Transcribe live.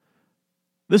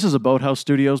This is a Boathouse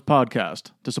Studios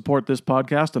podcast. To support this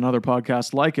podcast and other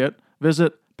podcasts like it,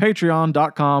 visit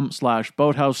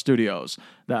patreon.com/Boathouse Studios.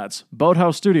 That's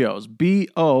Boathouse Studios,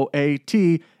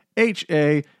 BOATHAUS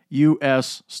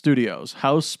Studios.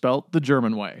 House spelt the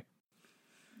German way.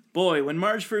 Boy, when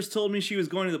Marge first told me she was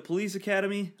going to the police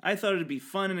academy, I thought it'd be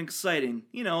fun and exciting.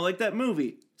 You know, like that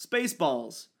movie,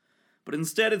 Spaceballs. But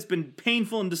instead it's been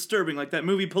painful and disturbing like that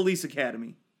movie Police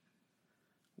Academy.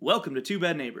 Welcome to Two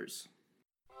Bad Neighbors.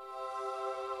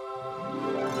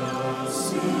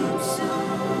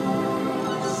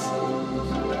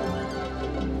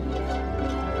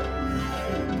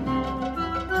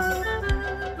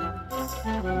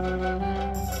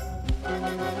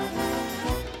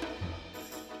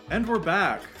 And we're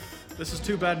back. This is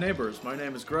Two Bad Neighbors. My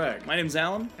name is Greg. My name's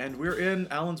Alan. And we're in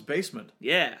Alan's basement.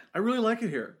 Yeah. I really like it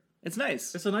here. It's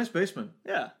nice. It's a nice basement.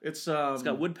 Yeah. It's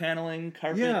got wood paneling,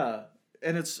 carpet. Yeah.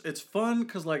 And it's fun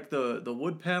because like the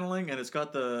wood paneling, and it's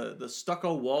got the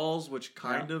stucco walls, which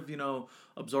kind of, you know,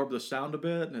 absorb the sound a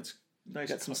bit, and it's nice.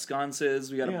 Got some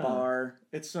sconces, we got a bar.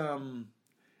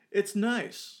 It's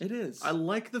nice. It is. I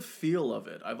like the feel of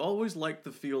it. I've always liked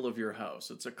the feel of your house.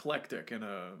 It's eclectic in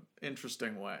a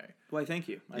interesting way. Why, thank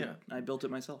you. Yeah. I built it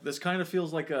myself. This kind of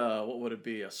feels like what would it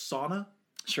be? A sauna?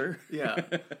 Sure. Yeah.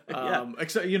 Yeah.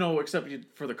 Except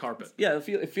for the carpet. Yeah,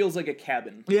 it feels like a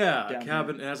cabin. Yeah, a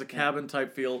cabin. Here. It has a cabin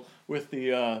type feel with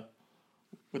the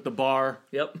bar.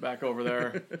 Yep. Back over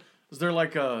there. Is there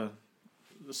like the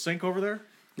sink over there?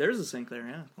 There's a sink there,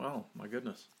 yeah. Wow, my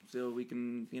goodness. So we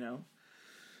can,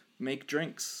 make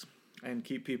drinks. And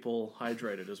keep people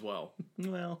hydrated as well.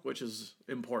 Well, which is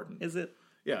important. Is it?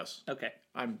 Yes. Okay.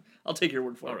 I'll take your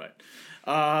word for it.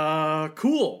 All right.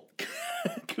 Cool.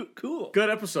 Cool.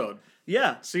 Good episode.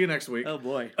 Yeah. See you next week. Oh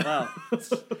boy. Wow.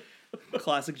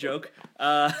 Classic joke. Getting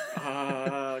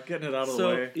it out of the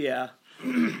way. Yeah.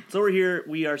 So we're here.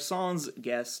 We are Sans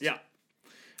guests. Yeah.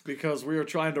 Because we are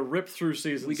trying to rip through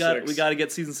season 6. We got to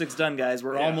get season 6 done, guys.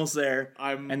 We're almost there.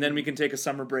 And then we can take a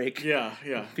summer break. Yeah.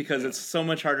 Because it's so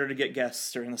much harder to get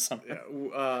guests during the summer. Yeah.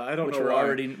 I don't know.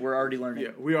 We're already learning.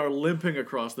 Yeah, we are limping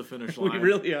across the finish line. We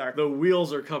really are. The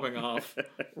wheels are coming off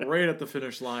right at the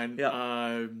finish line.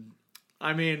 Yeah.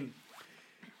 I mean,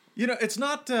 it's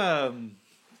not.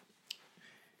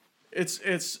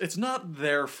 It's not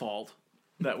their fault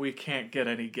that we can't get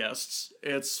any guests.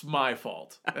 It's my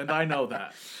fault, and I know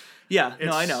that. Yeah,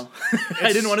 no, I know.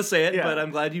 I didn't want to say it, but I'm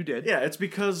glad you did. Yeah, it's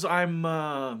because I'm.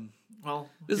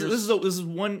 This is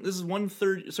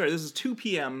 2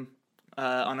 p.m.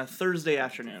 On a Thursday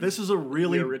afternoon. This is a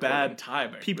really bad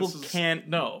timing. People can't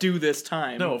do this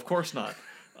time. No, of course not.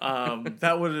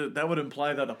 That would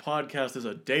imply that a podcast is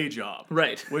a day job,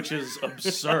 right? Which is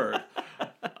absurd.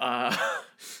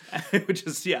 Which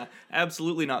is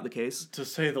absolutely not the case, to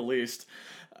say the least.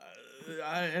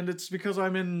 And it's because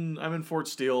I'm in Fort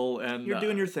Steele, and you're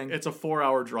doing your thing. It's a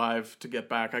 4-hour drive to get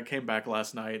back. I came back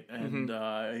last night, and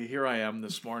here I am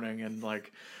this morning, and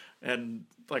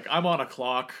I'm on a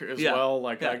clock as well.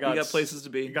 I got places to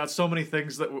be. Got so many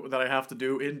things that I have to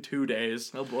do in 2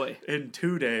 days. Oh boy! In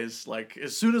 2 days,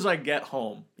 as soon as I get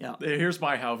home. Yeah. Here's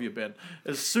my how have you been?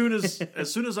 As soon as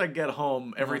I get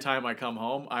home, every time I come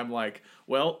home, I'm like,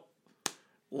 well,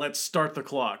 let's start the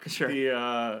clock. Sure.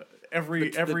 Every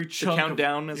chunk the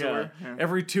countdown, as it were. Yeah.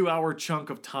 Every 2-hour chunk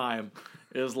of time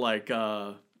is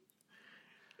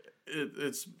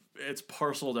it's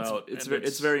parceled out.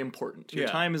 It's very important. Your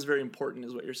time is very important,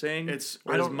 is what you're saying.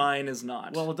 Whereas mine is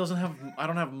not. Well, I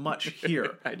don't have much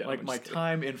here. I don't. My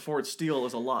time in Fort Steele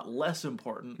is a lot less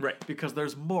important, right? Because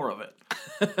there's more of it.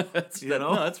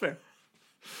 No, that's fair.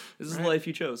 This is the life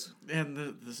you chose,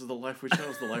 and this is the life we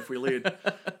chose, the life we lead.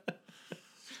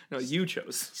 No, you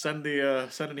chose. Send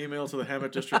an email to the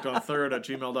Hammett District on 3rd at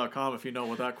gmail.com if you know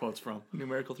what that quote's from.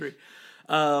 Numerical 3.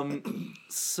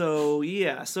 So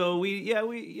we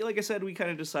like I said, we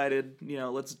kind of decided,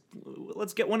 let's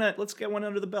get one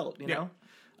under the belt, you know.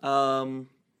 I'm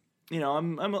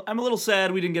a little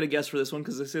sad we didn't get a guest for this one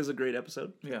because this is a great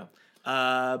episode. Yeah.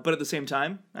 But at the same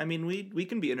time, I mean, we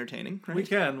can be entertaining, right? We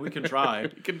can try.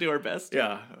 We can do our best.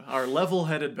 Yeah, our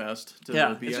level-headed best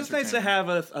to be it's just nice to have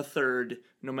a third,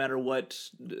 no matter what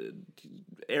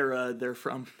era they're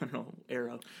from. I don't know,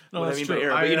 era. No, what that's I mean true. by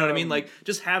era, but you know what I mean? Like,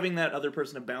 just having that other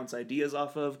person to bounce ideas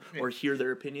off of or hear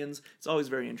their opinions, it's always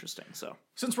very interesting, so.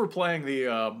 Since we're playing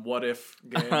the what if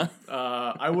game,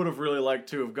 I would have really liked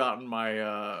to have gotten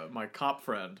my cop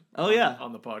friend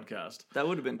on the podcast. That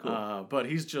would have been cool. But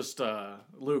he's just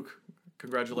Luke,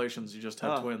 congratulations, you just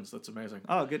had twins. That's amazing.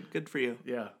 Oh, good for you.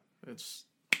 Yeah, it's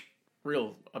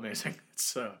real amazing.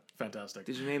 It's fantastic.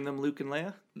 Did you name them Luke and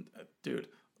Leia? Dude,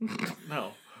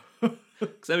 no.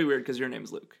 Because that'd be weird because your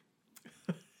name's Luke.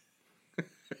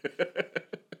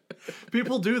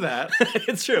 People do that.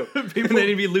 It's true. And then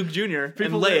it'd be Luke Jr.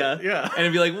 and Leia. Yeah. And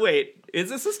it'd be like, wait, is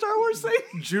this a Star Wars thing?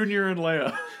 Junior and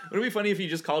Leia. Would it be funny if you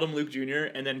just called him Luke Jr.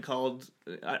 and then called,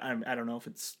 I don't know if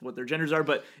it's what their genders are,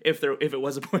 but if it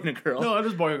was a boy and a girl. No, it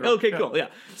is boy and girl. Okay, cool, yeah.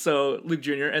 So Luke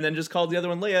Jr. and then just called the other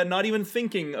one Leia, not even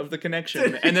thinking of the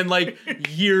connection. And then like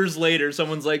years later,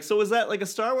 someone's like, so is that like a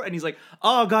Star Wars? And he's like,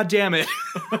 oh, God damn it.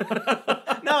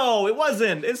 No, it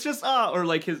wasn't. It's just, or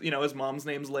like his mom's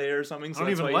name's Leia or something. So I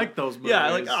don't even like those movies.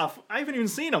 Yeah, like, I haven't even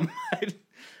seen them.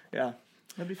 Yeah.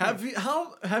 That'd be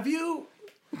fun. Have you...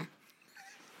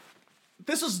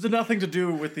 This is nothing to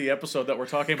do with the episode that we're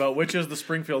talking about, which is the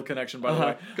Springfield connection, by the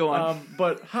way. Go on.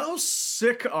 But how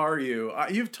sick are you?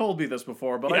 You've told me this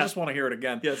before, but I just want to hear it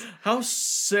again. Yes. How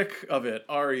sick of it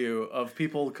are you of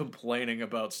people complaining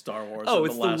about Star Wars and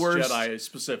The Last Jedi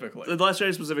specifically? The Last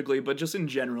Jedi specifically, but just in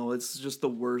general, it's just the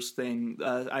worst thing.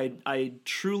 I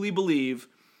truly believe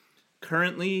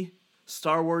currently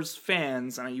Star Wars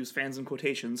fans, and I use fans in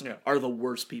quotations, are the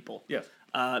worst people. Yes.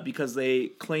 Because they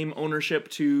claim ownership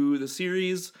to the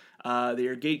series. They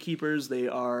are gatekeepers. They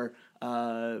are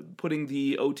putting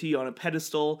the OT on a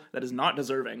pedestal that is not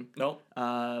deserving. No.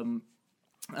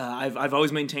 I've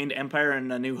always maintained Empire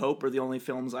and A New Hope are the only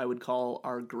films I would call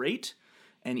are great.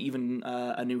 And even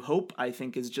A New Hope, I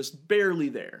think, is just barely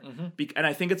there. Mm-hmm. And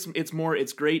I think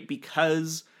it's great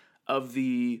because of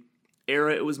the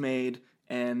era it was made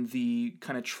and the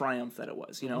kind of triumph that it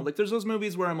was, you know? Like, there's those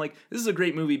movies where I'm like, this is a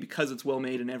great movie because it's well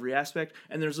made in every aspect,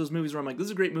 and there's those movies where I'm like, this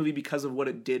is a great movie because of what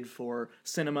it did for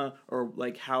cinema, or,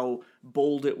 like, how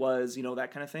bold it was, you know,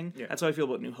 that kind of thing. Yeah. That's how I feel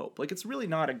about New Hope. Like, it's really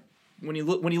not when you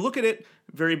look at it,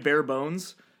 very bare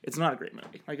bones, it's not a great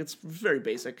movie. Like, it's very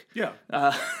basic. Yeah.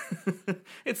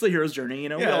 It's the hero's journey, you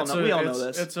know? Yeah, we all know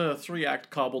this. It's a 3-act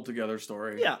cobbled together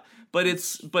story. Yeah. But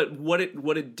what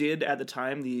it did at the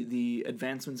time, the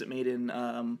advancements it made in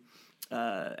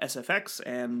SFX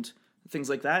and things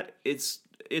like that, it's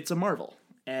a marvel.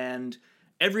 And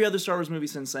every other Star Wars movie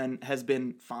since then has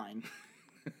been fine.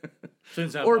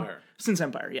 Since Empire. Since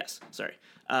Empire, yes. Sorry.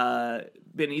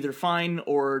 Been either fine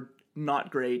or not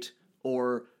great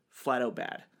or flat out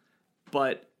bad.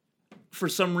 But for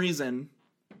some reason,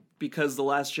 because The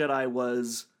Last Jedi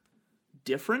was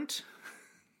different,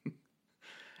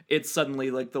 it's suddenly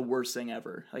like the worst thing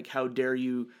ever. Like, how dare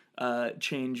you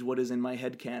change what is in my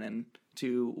headcanon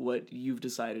to what you've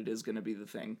decided is going to be the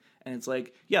thing? And it's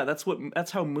like, yeah,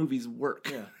 that's how movies work.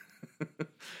 Yeah.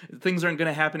 Things aren't going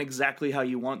to happen exactly how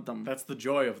you want them. That's the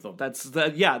joy of them.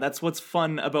 That's what's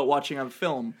fun about watching a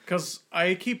film. Because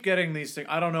I keep getting these things.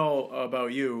 I don't know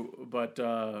about you, but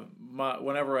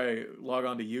whenever I log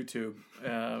on to YouTube,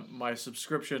 my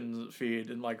subscription feed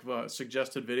and like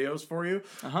suggested videos for you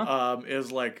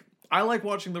is like, I like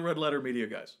watching the Red Letter Media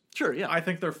guys. Sure, yeah. I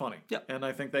think they're funny. Yeah. And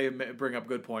I think they bring up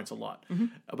good points a lot. Mm-hmm.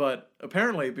 But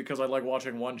apparently, because I like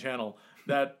watching one channel,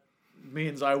 that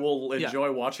means I will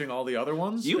enjoy watching all the other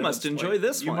ones. You must enjoy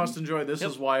this one. You must enjoy this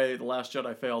is why The Last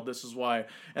Jedi failed. This is why.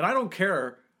 And I don't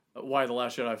care why The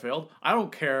Last Jedi failed. I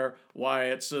don't care why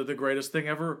it's the greatest thing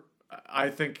ever.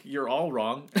 I think you're all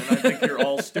wrong, and I think you're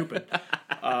all stupid.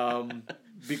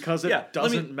 Because it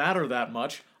doesn't matter that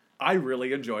much. I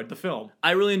really enjoyed the film.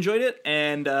 I really enjoyed it,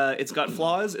 and it's got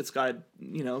flaws. It's got,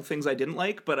 things I didn't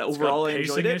like, but overall I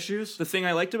enjoyed it. Issues. The thing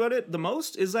I liked about it the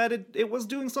most is that it was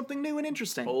doing something new and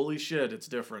interesting. Holy shit, it's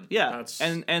different. Yeah,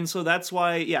 and so that's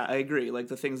why, I agree. Like,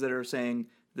 the things that are saying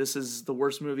this is the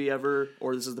worst movie ever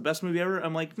or this is the best movie ever,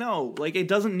 I'm like, no, like, it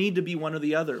doesn't need to be one or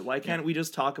the other. Why can't we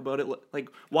just talk about it? Like,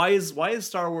 why is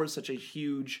Star Wars such a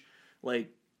huge,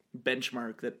 like,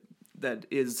 benchmark that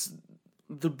is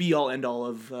the be-all, end-all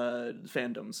of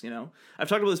fandoms, I've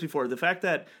talked about this before. The fact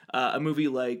that a movie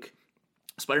like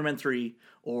Spider-Man 3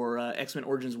 or X-Men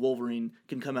Origins Wolverine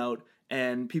can come out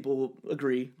and people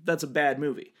agree that's a bad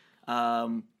movie.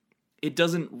 It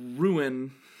doesn't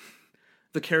ruin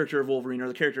the character of Wolverine or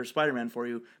the character of Spider-Man for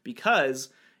you because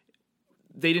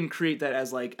they didn't create that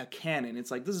as, like, a canon.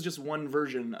 It's like, this is just one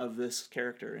version of this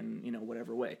character in,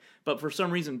 whatever way. But for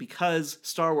some reason, because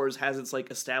Star Wars has its,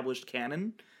 like, established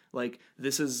canon, like,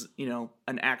 this is,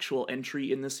 an actual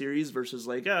entry in the series versus,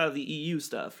 like, the EU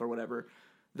stuff or whatever.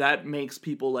 That makes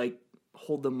people, like,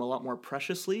 hold them a lot more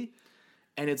preciously.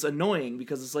 And it's annoying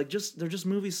because it's like, they're just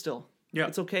movies still. Yeah.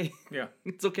 It's okay. Yeah.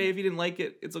 It's okay if you didn't like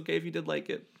it. It's okay if you did like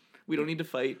it. We don't need to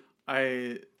fight.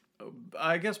 I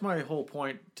guess my whole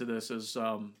point to this is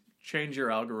change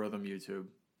your algorithm, YouTube.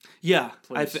 Yeah,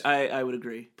 I would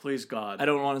agree. Please, God. I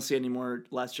don't want to see any more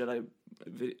Last Jedi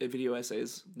video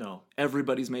essays. No.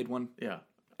 Everybody's made one. Yeah.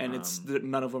 and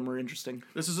none of them were interesting.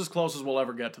 This is as close as we'll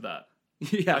ever get to that.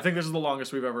 Yeah, I think this is the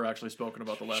longest we've ever actually spoken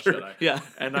about The Last Sure. Jedi. Yeah.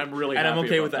 And I'm really And happy I'm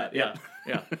okay about with that, yeah.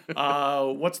 Yeah.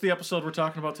 What's the episode we're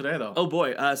talking about today, though? Oh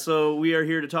boy, so we are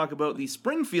here to talk about the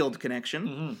Springfield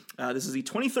Connection. This is the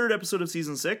 23rd episode of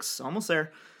Season 6, almost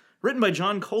there. Written by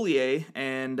John Collier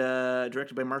and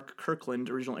directed by Mark Kirkland.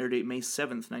 Original air date May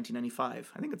 7th,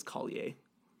 1995. I think it's Collier.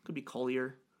 Could be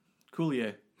Collier.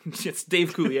 Coulier. It's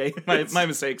Dave Coulier. My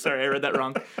mistake. Sorry, I read that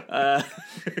wrong.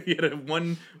 He had a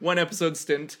one episode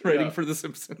stint writing for The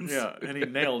Simpsons. Yeah, and he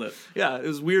nailed it. Yeah, it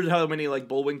was weird how many like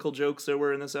Bullwinkle jokes there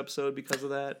were in this episode because of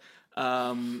that.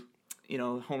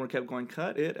 Homer kept going,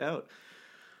 "Cut it out."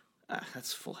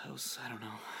 That's Full House. I don't know.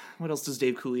 What else is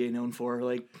Dave Coulier known for?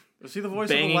 Like Was he the voice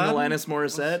banging of Aladdin? Alanis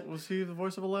Morissette? Was he the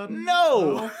voice of Aladdin?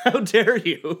 No! How dare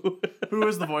you? Who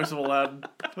is the voice of Aladdin?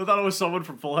 I thought it was someone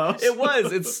from Full House. It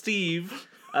was. It's Steve,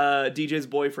 DJ's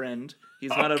boyfriend.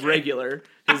 He's not a regular.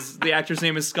 The actor's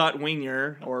name is Scott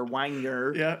Winier or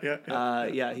Winier.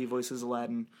 Yeah. He voices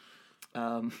Aladdin.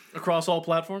 Across all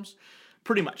platforms?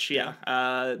 Pretty much, yeah.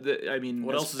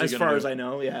 What else is he as gonna far do? as I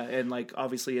know, yeah. And like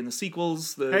obviously in the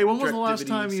sequels, Hey, when was the last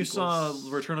direct-to-video time you sequels.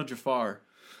 saw Return of Jafar?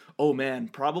 Oh man,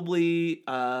 probably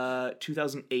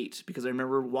 2008 because I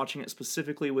remember watching it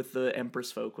specifically with the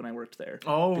Empress folk when I worked there.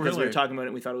 Oh, because we really? were talking about it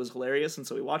and we thought it was hilarious, and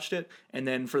so we watched it. And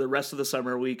then for the rest of the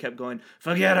summer, we kept going,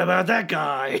 "Forget about that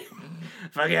guy.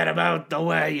 Forget about the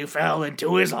way you fell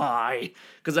into his eye."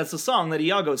 Because that's the song that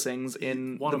Iago sings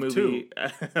in One the of movie.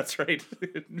 That's right,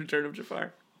 Return of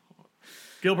Jafar.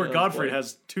 Gilbert Gottfried boy.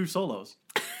 has 2 solos.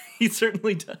 He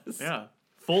certainly does. Yeah.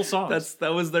 Full songs.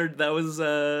 That was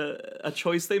a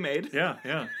choice they made.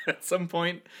 Yeah. At some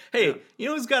point. Hey, you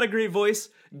know who's got a great voice?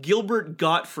 Gilbert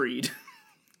Gottfried.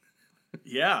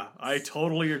 Yeah, I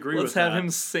totally agree Let's with that. have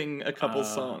him sing a couple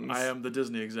songs. I am the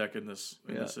Disney exec in this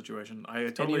situation. I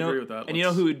and totally agree with that. And you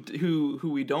know who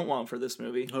we don't want for this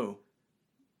movie? Who?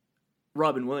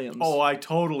 Robin Williams. Oh, I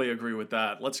totally agree with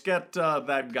that. Let's get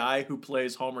that guy who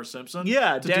plays Homer Simpson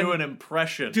Yeah, to Dan- do an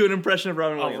impression. Do an impression of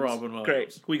Robin Williams. Robin Williams.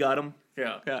 Great. We got him.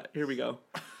 Yeah. Yeah, here we go.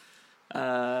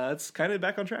 It's kind of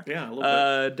back on track. Yeah, a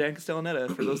little bit. Dan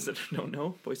Castellaneta, for those that don't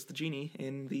know, voiced the genie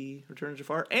in the Return of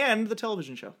Jafar and the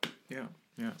television show. Yeah.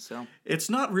 So It's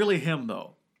not really him,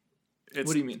 though. What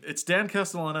do you mean? It's Dan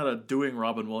Castellaneta doing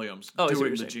Robin Williams, Oh, I see what doing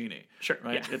you're the saying. genie. Sure,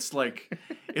 Right? yeah. It's like,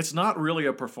 it's not really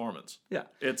a performance. Yeah.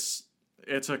 It's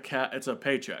a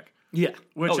paycheck. Yeah.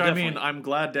 Which, Oh, I mean, definitely. I'm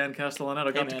glad Dan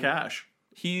Castellaneta got to man. cash.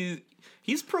 He's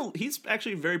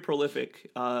actually very prolific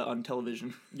on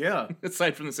television. Yeah.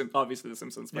 Aside from obviously The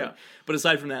Simpsons, Yeah. but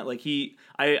aside from that, like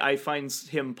I find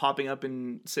him popping up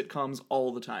in sitcoms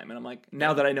all the time, and I'm like,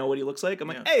 now that I know what he looks like, I'm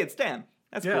like, Yeah. hey, it's Dan.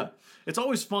 That's Yeah. cool. It's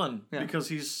always fun Yeah. because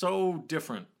he's so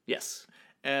different. Yes.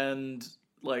 And,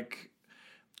 like,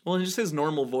 Well, and just his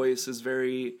normal voice is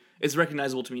it's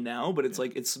recognizable to me now, but it's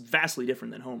like it's vastly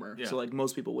different than Homer. Yeah. So like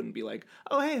most people wouldn't be like,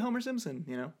 oh hey, Homer Simpson,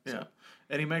 you know? yeah.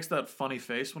 And he makes that funny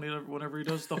face whenever he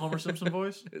does the Homer Simpson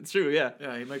voice. It's true, yeah.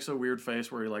 Yeah, he makes a weird face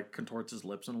where he, like, contorts his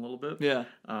lips in a little bit. Yeah.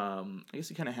 I guess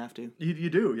you kind of have to You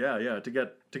do, yeah, to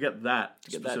get that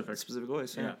get specific. that specific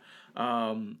voice. Yeah.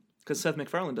 Yeah. Because Seth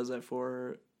MacFarlane does that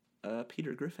for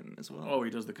Peter Griffin as well. Oh, he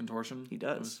does the contortion. He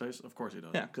does. Of his face. Of course he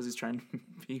does. Yeah, because he's trying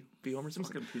to be Homer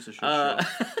Simpson. Fucking piece of shit.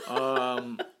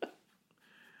 show.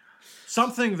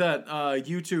 Something that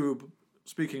YouTube,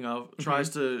 speaking of, tries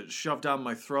to shove down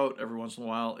my throat every once in a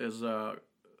while is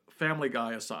Family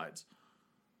Guy asides.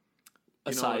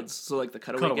 Asides, so like the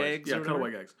cutaway Cutaways. gags. Yeah, or whatever?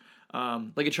 cutaway gags.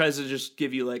 Like it tries to just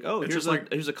give you like, oh, just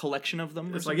like- here's a collection of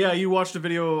them. or It's like, something? yeah, you watched a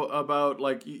video about,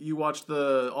 like, you watched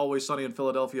the Always Sunny in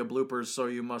Philadelphia bloopers, so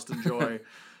you must enjoy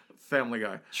Family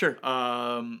Guy. Sure.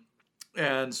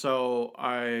 And so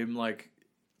I'm like,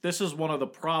 this is one of the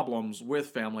problems with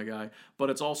Family Guy, but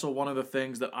it's also one of the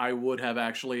things that I would have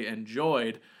actually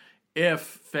enjoyed if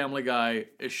Family Guy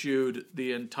eschewed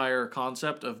the entire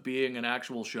concept of being an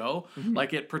actual show.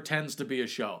 Like, it pretends to be a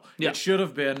show. Yeah. It should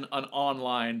have been an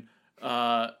online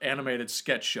animated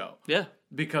sketch show. Yeah.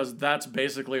 Because that's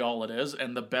basically all it is,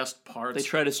 and the best parts. They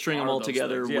try to string them are all those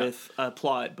together things. Yeah. with a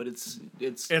plot, but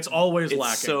it's always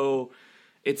lacking.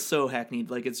 It's so hackneyed.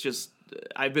 Like it's just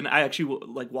I actually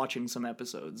like watching some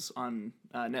episodes on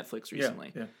Netflix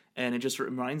recently, yeah. and it just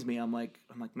reminds me. I'm like,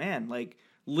 man, like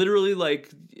literally, like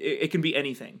it can be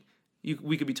anything.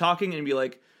 We could be talking and be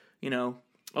like, you know,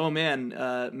 oh man,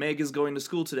 Meg is going to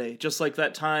school today, just like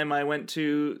that time I went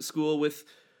to school with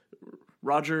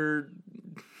Roger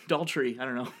Daltrey. I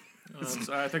don't know.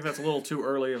 I think that's a little too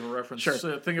early of a reference. Sure.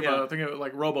 Think about it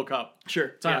like RoboCop.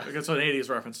 Sure. It's an 80s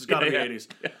reference. It's got to be 80s.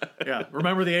 Yeah.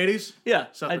 Remember the 80s? Yeah.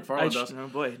 Seth MacFarlane does. Oh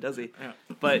boy, does he? Yeah.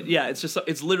 But yeah,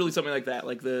 it's literally something like that.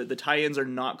 Like the tie-ins are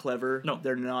not clever. No.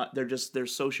 They're not. They're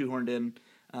so shoehorned in.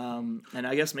 And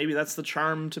I guess maybe that's the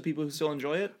charm to people who still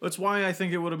enjoy it. That's why I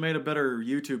think it would have made a better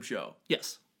YouTube show.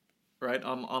 Yes. Right?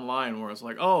 Online, where it's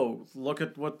like, oh, look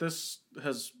at what this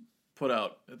has put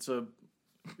out. It's a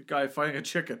guy fighting a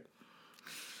chicken.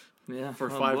 Yeah. For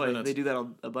 5 minutes. They do that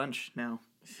a bunch now.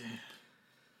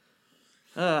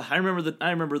 I remember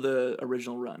the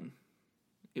original run.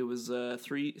 It was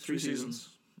three seasons.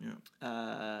 Yeah.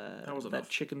 That was enough. That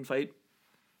chicken fight,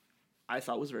 I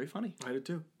thought was very funny. I did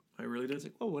too. I really did. It's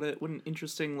like, oh, what an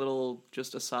interesting little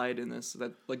just aside in this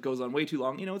that like goes on way too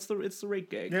long. You know, it's the rake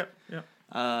gag.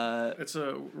 Yeah. It's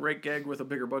a rake gag with a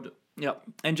bigger budget. Yeah,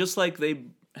 and just like they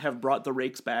have brought the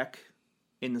rakes back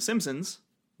in The Simpsons,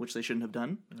 which they shouldn't have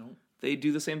done. No. They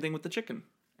do the same thing with the chicken,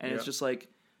 and it's Yeah. just like,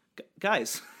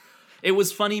 guys, it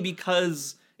was funny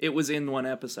because it was in one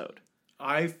episode.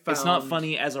 It's not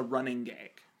funny as a running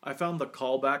gag. I found the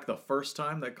callback the first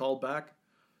time they called back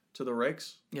to the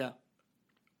rakes. Yeah.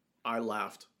 I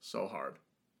laughed so hard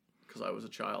because I was a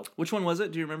child. Which one was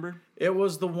it? Do you remember? It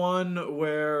was the one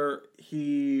where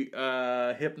he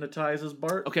hypnotizes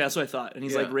Bart. Okay, that's what I thought. And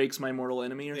he's Yeah. like, rakes my mortal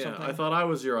enemy or Yeah, something. I thought I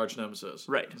was your arch nemesis.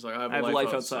 Right. It's like I have a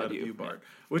life outside of you, Bart.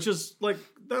 Which is like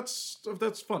that's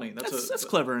funny. That's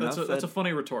clever enough. That's a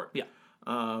funny retort. Yeah.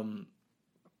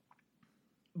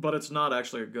 But it's not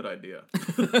actually a good idea.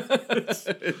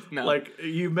 No. Like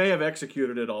you may have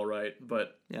executed it all right,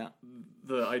 but Yeah.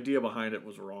 the idea behind it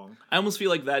was wrong. I almost feel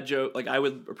like that joke, like I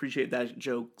would appreciate that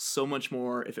joke so much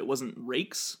more if it wasn't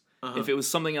rakes, if it was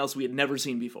something else we had never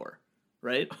seen before,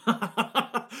 right?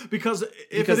 Because if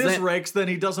Because it is then- rakes, then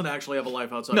he doesn't actually have a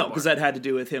life outside. No, of because Bart. that had to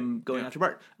do with him going after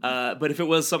Bart. But if it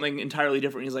was something entirely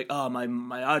different, he's like, oh,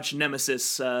 my arch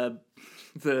nemesis, the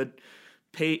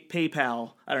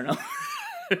PayPal. I don't know.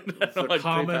 I don't know like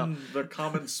PayPal. the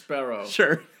common sparrow.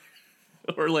 Sure.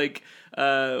 Or like,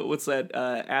 what's that?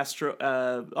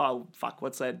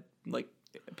 What's that? Like,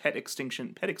 pet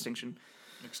extinction.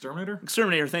 Exterminator?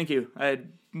 Exterminator, thank you.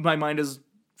 My mind is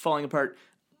falling apart.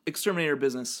 Exterminator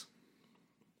business.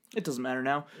 It doesn't matter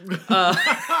now.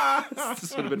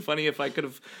 This would have been funny if I could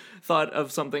have thought of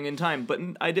something in time, but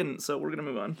I didn't, so we're going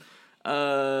to move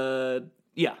on.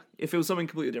 Yeah, if it was something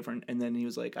completely different, and then he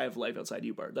was like, I have life outside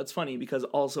you, Bart. That's funny, because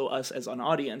also us as an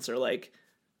audience are like,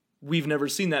 we've never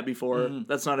seen that before.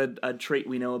 That's not a trait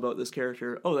we know about this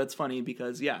character. Oh, that's funny,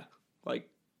 because, yeah, like,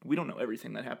 we don't know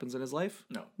everything that happens in his life.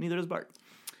 No. Neither does Bart.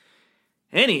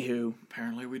 Anywho.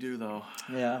 Apparently we do, though.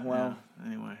 Yeah, well,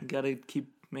 Anyway. gotta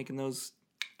keep making those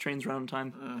trains run on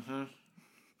time.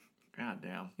 God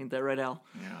damn. Ain't that right, Al?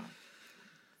 Yeah.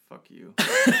 Fuck you.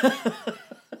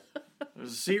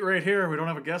 There's a seat right here. We don't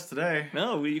have a guest today.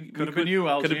 No, we Could have been you,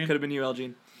 Al Jean. Could have been you, Al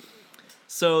Jean.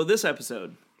 So this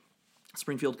episode,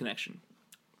 Springfield Connection.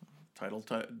 Title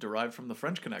derived from the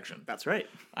French Connection. That's right.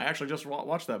 I actually just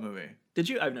watched that movie. Did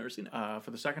you? I've never seen it. For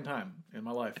the second time in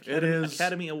my life. It is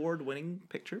Academy Award-winning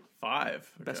picture,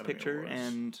 5 Best Academy Picture, Awards.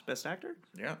 and Best Actor.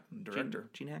 Yeah, director.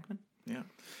 Gene Hackman. Yeah.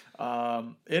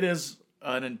 It is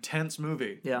an intense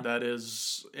movie. Yeah. That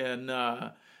is in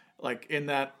the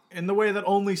way that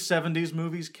only 70s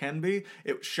movies can be.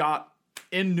 It was shot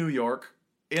in New York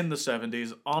in the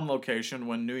 70s on location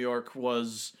when New York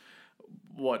was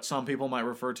what some people might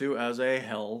refer to as a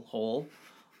hellhole.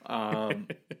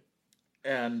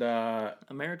 And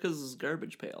America's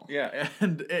garbage pail. yeah,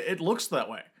 and it looks that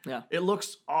way. Yeah. It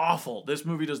looks awful. This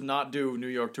movie does not do New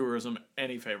York tourism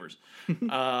any favors.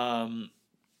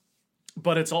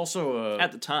 But it's also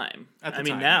At the time. At the I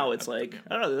mean, time, now yeah. it's like, Yeah.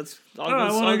 oh, let's.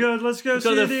 Let's go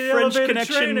to the French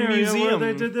Connection Museum.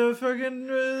 Where they did the fucking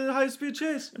high-speed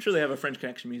chase. I'm sure they have a French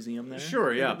Connection museum there.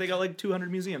 Sure, yeah. They got like 200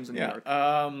 museums in New York.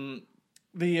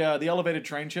 The elevated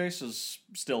train chase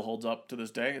still holds up to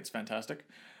this day. It's fantastic.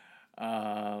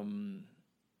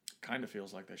 Kind of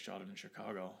feels like they shot it in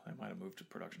Chicago. They might have moved to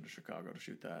production to Chicago to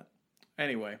shoot that.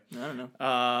 Anyway, I don't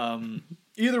know.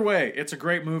 Either way, it's a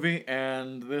great movie,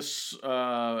 and this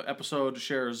episode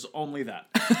shares only that.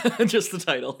 Just the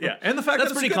title. Yeah, and the fact That's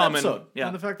that it's pretty a good common. episode. Yeah.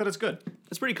 And the fact that it's good.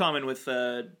 It's pretty common with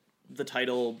the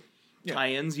title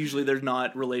tie-ins. Usually they're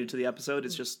not related to the episode.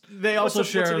 It's just They also what's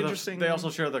share an the interesting- they also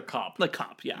share the cop. the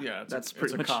cop. Yeah, Yeah, that's it's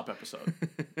pretty a much cop episode.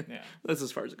 Yeah, That's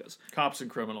as far as it goes. cops and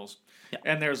criminals. Yeah.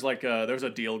 And there's there's a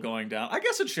deal going down. I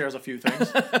guess it shares a few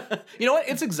things. You know what?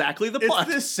 It's exactly the It's plot.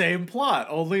 the same plot,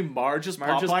 only Marge is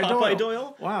Marge is Popeye Popeye Doyle.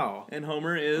 Doyle. Wow. And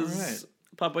Homer is All right.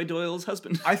 Popeye Doyle's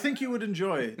husband. I think you would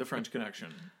enjoy The French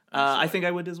Connection. I think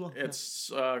I would as well.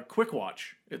 It's quick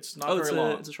watch. It's not very it's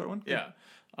long. It's a short one. Yeah.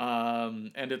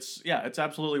 And it's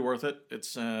absolutely worth it.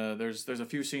 It's there's a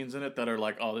few scenes in it that are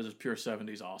like, oh, this is pure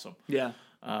 70s awesome. Yeah.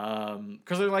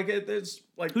 Because they're like it's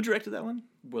like Who directed that one?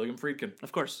 William Friedkin.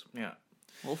 Of course. Yeah.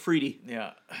 Well, Freedy.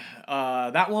 Yeah.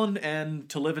 That one and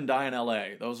To Live and Die in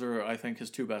L.A. Those are, I think, his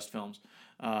two best films.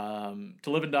 To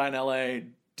Live and Die in L.A.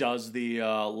 does the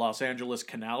Los Angeles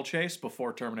Canal Chase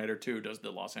before Terminator 2 does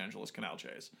the Los Angeles Canal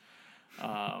Chase.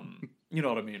 You know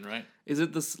what I mean, right? Is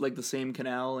it this like the same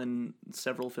canal in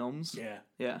several films? Yeah.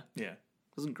 Yeah. Yeah.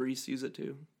 Doesn't Grease use it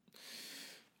too?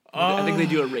 I think they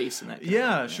do a race in that canal.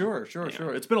 Yeah, sure.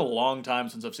 It's been a long time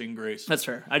since I've seen Grease. That's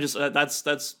fair. I just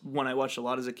that's one I watched a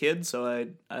lot as a kid. So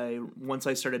I once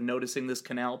I started noticing this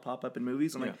canal pop up in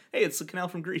movies, I'm like, hey, it's the canal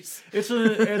from Greece. It's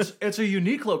a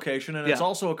unique location, and it's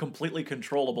also a completely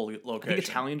controllable location. I think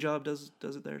Italian Job does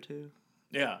it there too.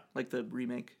 Yeah, like the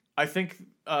remake. I think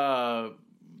the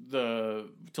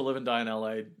To Live and Die in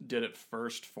L.A. did it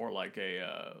first for like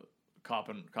a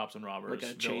cops and robbers,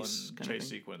 like a chase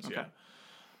sequence. Okay. Yeah,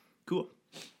 cool.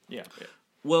 Yeah.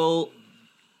 Well,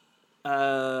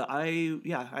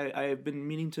 I've been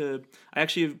meaning to. I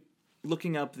actually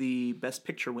looking up the Best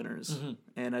Picture winners,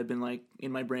 and I've been like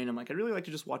in my brain. I'm like, I'd really like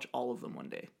to just watch all of them one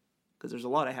day because there's a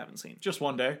lot I haven't seen. Just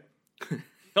one day,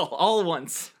 all at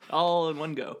once, all in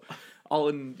one go, all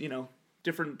in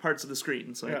different parts of the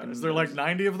screen. So is there like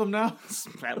 90 of them now?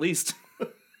 At least.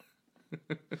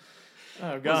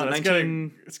 Oh god,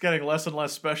 it's getting less and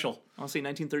less special. I'll say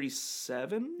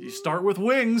 1937. You start with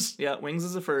Wings. Yeah, Wings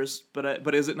is the first,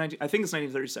 but is it 19? I think it's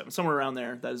 1937, somewhere around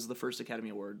there. That is the first Academy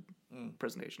Award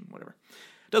presentation. Whatever,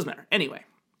 doesn't matter. Anyway,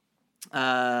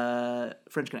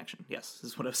 French Connection. Yes,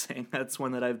 this is what I was saying. That's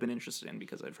one that I've been interested in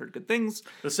because I've heard good things.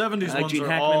 The 70s ones Gene are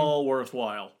Hackman. all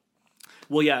worthwhile.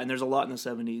 Well, yeah, and there's a lot in the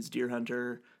 70s. Deer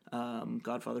Hunter,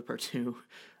 Godfather Part 2.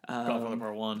 Godfather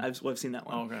Part 1. I've seen that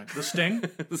one. Oh, okay. The Sting?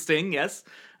 The Sting, yes.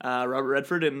 Robert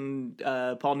Redford and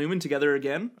Paul Newman together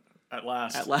again. At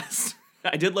last.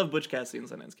 I did love Butch Cassidy and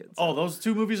Sundance Kid. So. Oh, those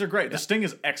two movies are great. Yeah. The Sting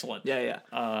is excellent. Yeah.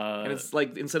 And it's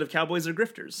like, instead of cowboys, they're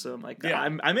grifters. So I'm like,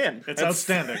 I'm in. It's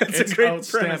outstanding. It's a great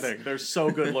outstanding. Premise. They're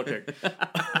so good looking.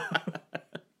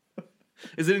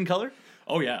 Is it in color?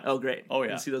 Oh, yeah. Oh, great. Oh,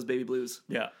 yeah. You see those baby blues.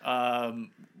 Yeah.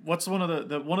 What's one of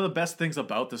the best things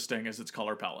about The Sting is its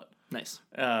color palette. Nice.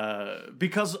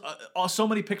 Because so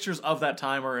many pictures of that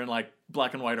time are in like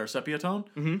black and white or sepia tone,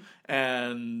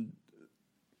 and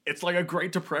it's like a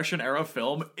Great Depression era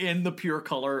film in the pure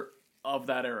color of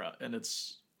that era, and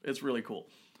it's really cool.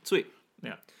 Sweet.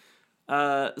 Yeah.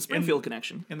 The Springfield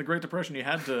Connection. In the Great Depression, you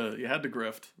had to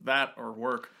grift that or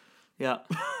work. Yeah.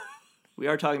 We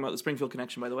are talking about the Springfield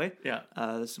Connection, by the way. Yeah.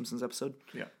 The Simpsons episode.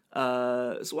 Yeah.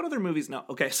 So what other movies? No.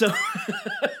 Okay, so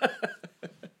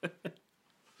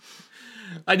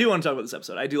I do want to talk about this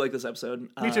episode. I do like this episode.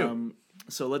 Me too.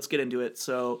 So let's get into it.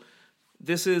 So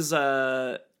this is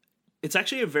it's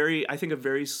actually a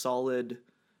very solid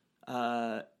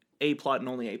A plot and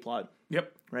only A plot.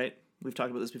 Yep. Right? We've talked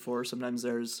about this before. Sometimes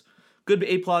there's good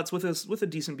A plots with a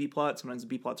decent B plot. Sometimes the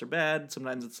B plots are bad.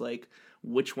 Sometimes it's like,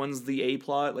 which one's the A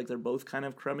plot? Like they're both kind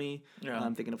of crummy. Yeah.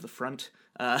 I'm thinking of The Front.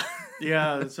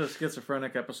 Yeah, it's a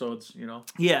schizophrenic episodes,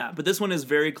 Yeah, but this one is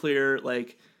very clear.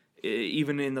 Like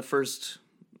even in the first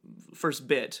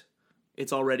bit,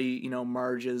 it's already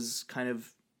Marge is kind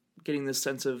of getting this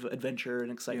sense of adventure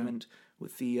and excitement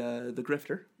with the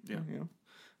grifter. Yeah,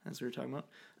 as we were talking about.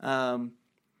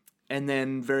 And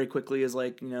then very quickly is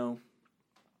like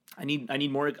I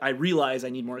need more. I realize I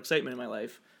need more excitement in my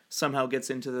life. Somehow gets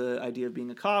into the idea of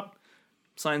being a cop,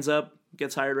 signs up,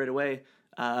 gets hired right away,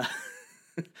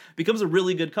 becomes a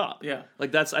really good cop. Yeah,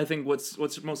 like that's I think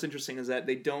what's most interesting is that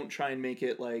they don't try and make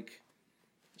it like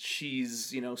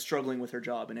she's struggling with her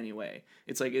job in any way.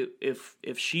 It's like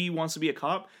if she wants to be a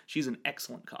cop, she's an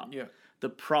excellent cop. Yeah. The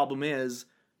problem is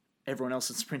everyone else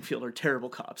in Springfield are terrible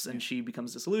cops, and she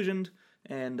becomes disillusioned,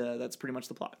 and that's pretty much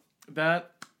the plot.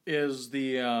 That is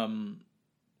the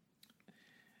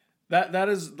that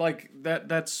is like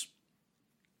that's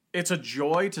it's a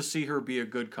joy to see her be a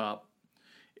good cop.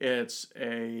 It's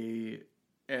and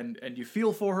you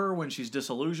feel for her when she's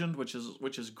disillusioned, which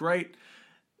is great.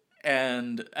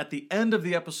 And at the end of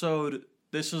the episode,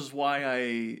 this is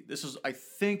I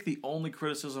think the only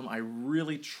criticism I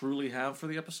really truly have for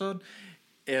the episode.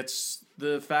 It's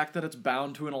the fact that it's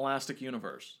bound to an elastic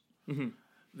universe. Mm-hmm.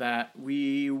 That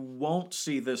we won't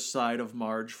see this side of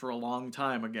Marge for a long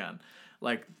time again.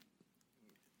 Like,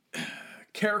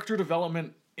 character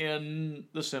development in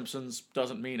The Simpsons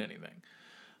doesn't mean anything.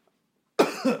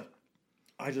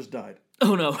 I just died.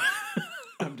 Oh no.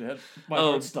 did. My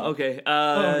heart stopped. Okay.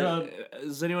 God.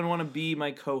 Does anyone want to be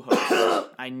my co-host?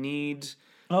 I need...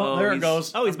 Oh, there it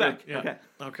goes. Oh, he's I'm back. good.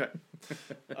 Yeah. Okay.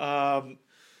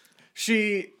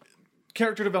 Okay.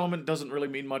 Character development doesn't really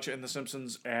mean much in The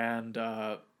Simpsons, and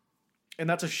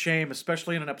that's a shame,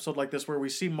 especially in an episode like this where we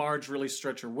see Marge really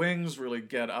stretch her wings, really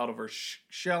get out of her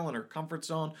shell and her comfort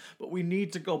zone, but we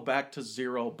need to go back to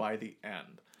zero by the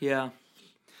end. Yeah.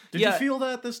 Did you feel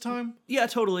that this time? Yeah,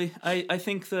 totally. I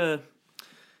think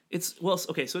it's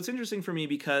interesting for me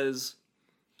because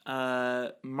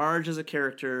Marge as a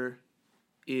character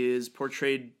is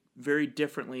portrayed very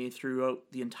differently throughout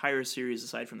the entire series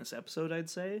aside from this episode, I'd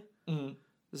say. Mm-hmm.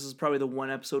 This is probably the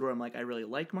one episode where I'm like, I really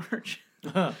like Marge.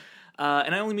 And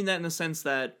I only mean that in the sense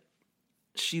that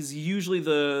she's usually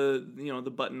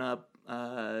the button-up,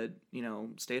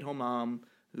 stay-at-home mom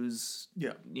who's,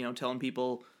 telling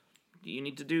people, you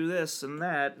need to do this and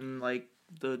that, and, like,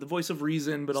 the voice of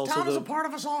reason, but also town is a part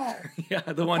of us all. Yeah,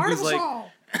 the one who's like,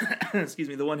 excuse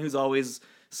me, the one who's always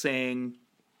saying,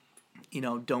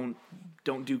 don't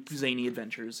do zany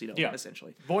adventures,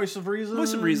 essentially. Voice of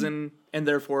reason, and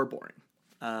therefore boring.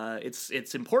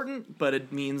 It's important, but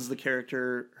it means the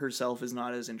character herself is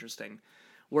not as interesting.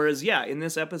 Whereas, in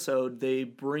this episode, they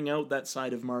bring out that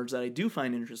side of Marge that I do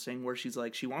find interesting, where she's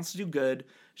like, she wants to do good,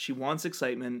 she wants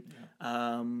excitement,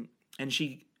 and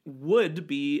she would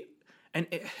be, and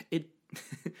it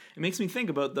it makes me think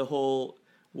about the whole,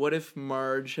 what if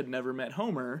Marge had never met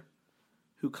Homer,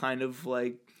 who kind of,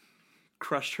 like,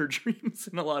 crushed her dreams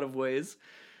in a lot of ways?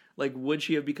 Like, would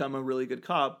she have become a really good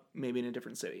cop, maybe in a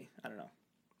different city? I don't know.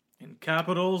 In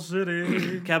Capital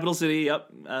City. Capital City, yep.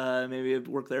 Maybe it'd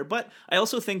work there. But I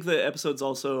also think the episode's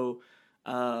also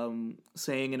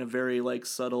saying in a very, like,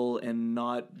 subtle and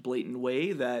not blatant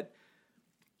way that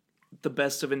the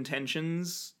best of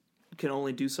intentions can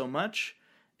only do so much.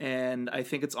 And I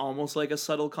think it's almost like a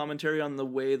subtle commentary on the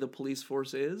way the police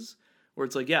force is, where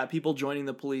it's like, people joining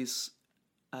the police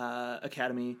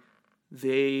academy,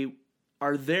 they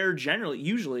are there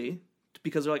usually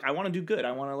because they're like, I want to do good.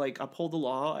 I want to, like, uphold the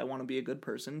law. I want to be a good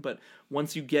person. But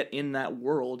once you get in that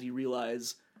world, you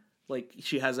realize, like,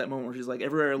 she has that moment where she's like,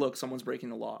 everywhere I look, someone's breaking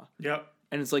the law. Yep.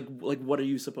 And it's like, what are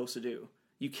you supposed to do?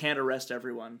 You can't arrest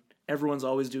everyone. Everyone's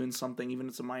always doing something, even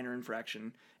if it's a minor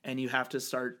infraction. And you have to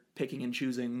start picking and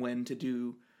choosing when to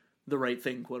do the right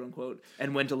thing, quote unquote,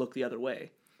 and when to look the other way.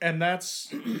 And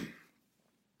that's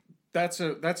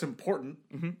important,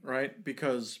 right?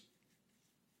 Because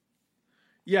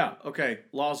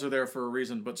laws are there for a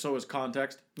reason, but so is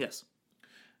context. Yes.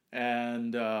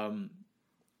 And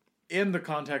in the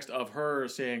context of her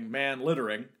saying man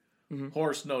littering,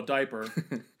 horse no diaper,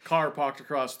 car parked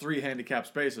across 3 handicapped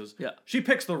spaces, she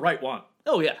picks the right one.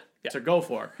 Oh, yeah. To go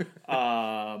for.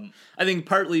 I think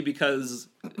partly because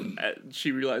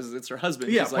she realizes it's her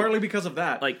husband. Yeah, she's partly like, because of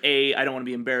that. Like, A, I don't want to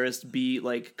be embarrassed. B,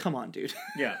 like, come on, dude.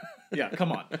 Yeah,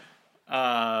 come on.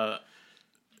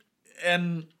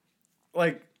 And,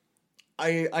 like,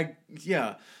 the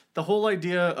whole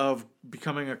idea of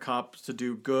becoming a cop to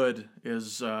do good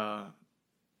is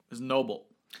noble.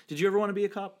 Did you ever want to be a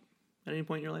cop at any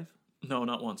point in your life? No,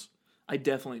 not once. I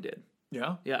definitely did.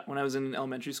 Yeah? Yeah, when I was in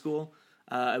elementary school,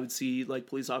 I would see, like,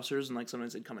 police officers, and, like,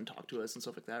 sometimes they'd come and talk to us and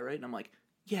stuff like that, right? And I'm like,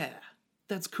 yeah,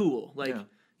 that's cool. Like,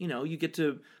 you get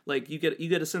to, like, you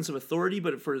get a sense of authority,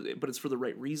 but it's for the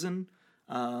right reason.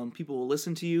 People will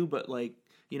listen to you, but, like,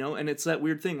 and it's that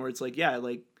weird thing where it's like,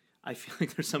 like, I feel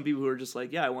like there's some people who are just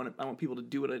like, I want people to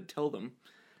do what I tell them.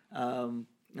 And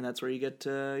that's where you get,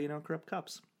 corrupt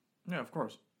cops. Yeah, of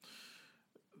course.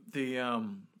 I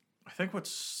think what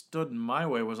stood in my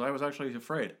way was I was actually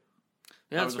afraid.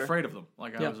 Yeah, I was afraid of them.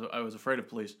 Like, I was afraid of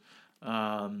police.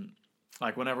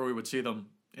 Like, whenever we would see them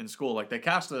in school, like, they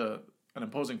cast an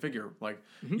imposing figure, like,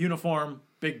 uniform,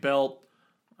 big belt.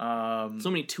 So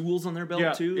many tools on their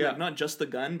belt, too. Yeah. Like, not just the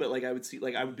gun, but, like, I would see,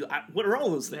 like, what are all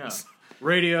those things? Yeah.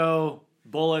 Radio,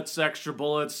 bullets, extra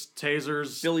bullets,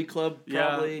 tasers. Billy Club,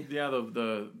 probably. Yeah,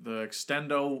 the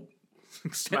Extendo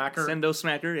Smacker. Extendo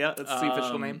Smacker, yeah, that's the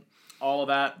official name. All of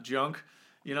that junk,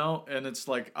 and it's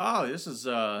like, this is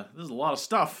a lot of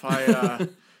stuff.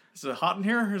 Is it hot in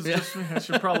here? I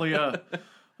should probably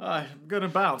I'm gonna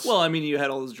bounce. Well, I mean, you had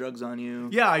all those drugs on you.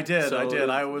 Yeah, I did. So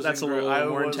I was. That's a little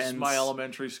more intense. My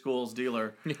elementary school's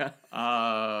dealer.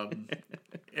 Yeah.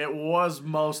 It was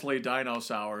mostly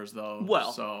dinosaurs, though.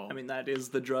 Well, so I mean, that is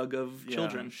the drug of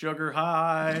children. Sugar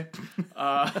high.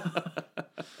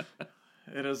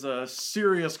 It is a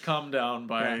serious come down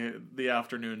by the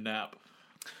afternoon nap.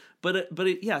 But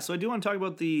so I do want to talk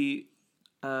about the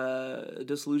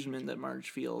disillusionment that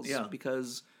Marge feels. Yeah.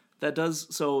 Because That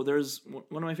does. So there's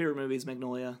one of my favorite movies,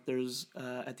 Magnolia. There's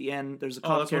at the end there's a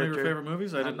cop that's character. one of your favorite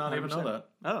movies. I did not even know 100%. that.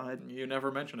 Oh, You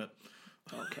never mention it.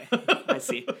 okay. I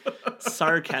see.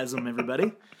 Sarcasm,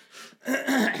 everybody.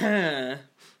 It's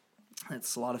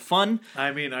a lot of fun.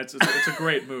 I mean, it's a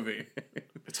great movie.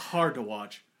 It's hard to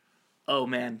watch. Oh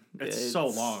man, It's so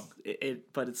long.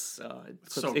 But it's So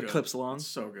it good. clips along. It's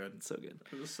so good. It's so good.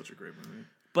 It's such a great movie.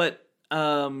 But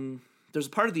there's a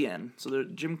part at the end. So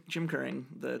Jim Curring,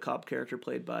 the cop character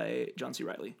played by John C.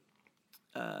 Reilly,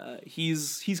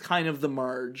 he's kind of the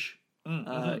Marge in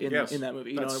that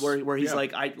movie. You know, where he's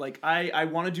like I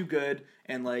want to do good,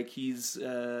 and like he's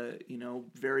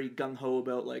very gung ho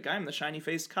about like I'm the shiny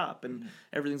faced cop and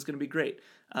everything's gonna be great.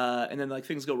 And then like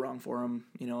things go wrong for him,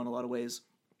 in a lot of ways.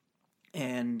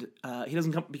 And he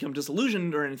doesn't become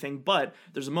disillusioned or anything, but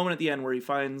there's a moment at the end where he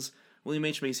finds William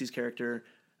H. Macy's character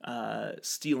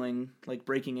stealing, like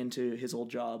breaking into his old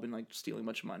job and like stealing a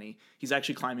bunch of money. He's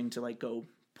actually climbing to like go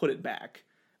put it back.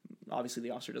 Obviously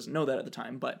the officer doesn't know that at the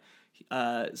time, but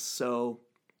so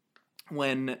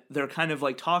when they're kind of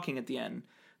like talking at the end,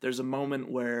 there's a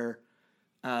moment where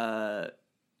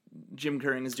Jim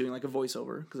Curring is doing like a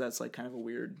voiceover, because that's like kind of a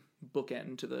weird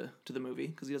bookend to the movie,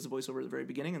 because he does a voiceover at the very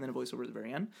beginning and then a voiceover at the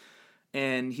very end.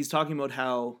 And he's talking about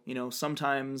how,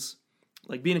 sometimes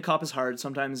like being a cop is hard.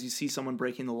 Sometimes you see someone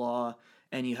breaking the law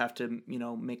and you have to,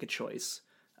 make a choice.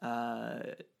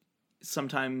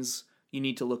 Sometimes you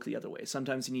need to look the other way.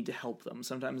 Sometimes you need to help them.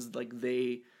 Sometimes like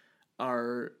they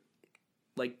are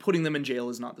like putting them in jail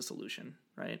is not the solution,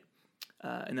 right?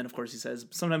 And then of course he says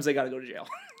sometimes they got to go to jail.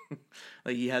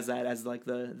 Like he has that as like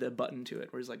the button to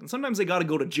it, where he's like, and sometimes they got to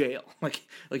go to jail. Like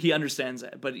he understands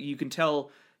that, but you can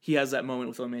tell he has that moment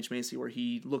with William H. Macy where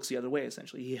he looks the other way.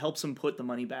 Essentially, he helps him put the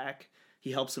money back.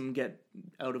 He helps him get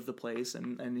out of the place,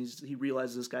 and he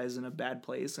realizes this guy's in a bad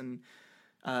place, and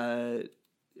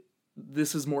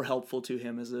this is more helpful to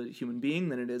him as a human being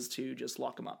than it is to just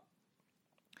lock him up.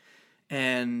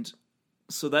 And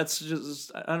so that's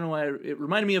just, I don't know why it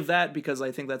reminded me of that, because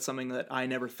I think that's something that I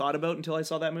never thought about until I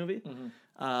saw that movie. Mm-hmm.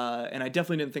 And I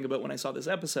definitely didn't think about when I saw this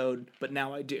episode, but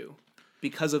now I do,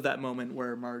 because of that moment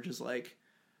where Marge is like,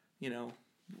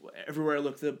 everywhere I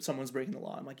look, someone's breaking the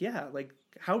law. I'm like, yeah, like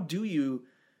how do you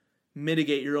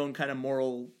mitigate your own kind of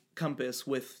moral compass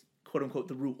with quote unquote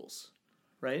the rules,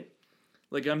 right?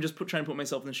 Like I'm just trying to put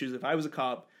myself in the shoes. If I was a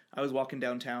cop, I was walking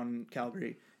downtown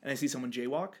Calgary and I see someone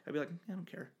jaywalk, I'd be like, I don't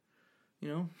care.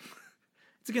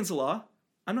 It's against the law.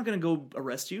 I'm not going to go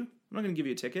arrest you. I'm not going to give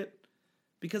you a ticket,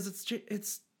 because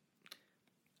it's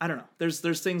I don't know.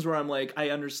 There's things where I'm like,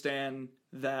 I understand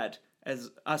that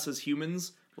as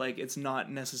humans, like it's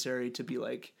not necessary to be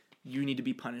like, you need to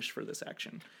be punished for this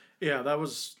action. Yeah, that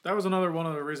was another one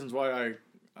of the reasons why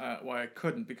I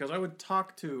couldn't, because I would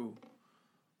talk to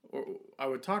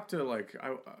like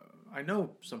I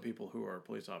know some people who are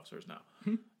police officers now,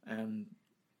 and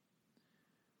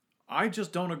I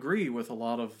just don't agree with a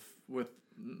lot of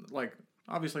like,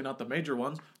 obviously not the major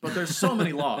ones, but there's so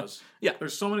many laws. Yeah.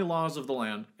 There's so many laws of the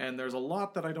land, and there's a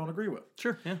lot that I don't agree with.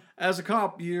 Sure, yeah. As a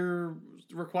cop, you're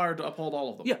required to uphold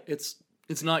all of them. Yeah, it's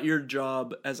not your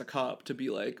job as a cop to be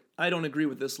like, I don't agree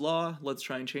with this law, let's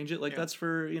try and change it. Like that's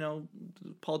for,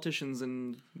 politicians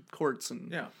and courts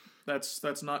and yeah.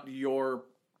 That's not your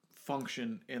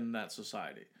function in that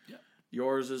society. Yeah.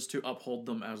 Yours is to uphold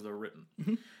them as they're written.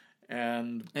 Mm-hmm.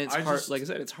 And it's hard, like I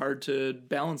said, it's hard to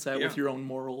balance that with your own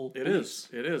moral beliefs.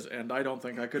 It is, and I don't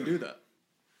think I could do that.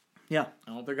 Yeah.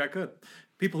 I don't think I could.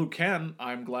 People who can,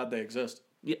 I'm glad they exist.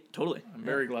 Yeah, totally. I'm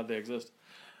very glad they exist.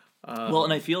 Well,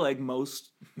 and I feel like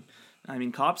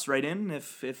cops write in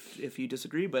if you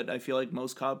disagree, but I feel like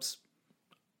most cops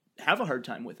have a hard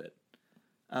time with it.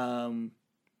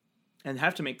 And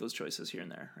have to make those choices here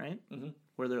and there, right? Mm-hmm.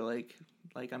 Where they're like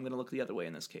I'm going to look the other way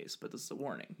in this case, but this is a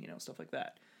warning, stuff like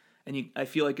that. And I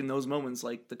feel like in those moments,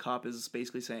 like the cop is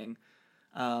basically saying,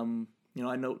 I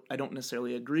don't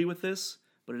necessarily agree with this,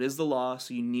 but it is the law,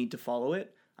 so you need to follow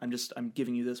it. I'm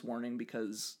giving you this warning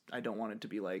because I don't want it to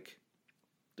be like,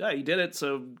 yeah, you did it,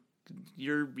 so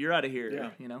you're out of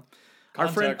here. Yeah.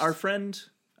 Our friend,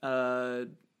 I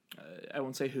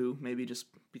won't say who, maybe just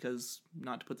because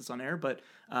not to put this on air, but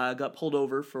got pulled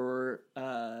over for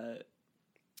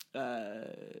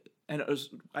and it was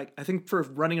I think for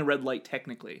running a red light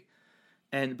technically,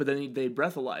 but then they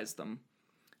breathalyzed them,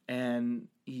 and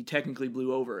he technically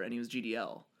blew over, and he was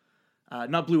GDL,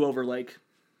 not blew over like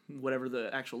whatever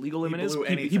the actual legal limit is.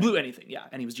 He blew anything, yeah,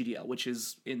 and he was GDL, which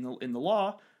is in the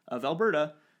law of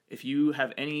Alberta. If you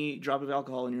have any drop of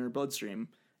alcohol in your bloodstream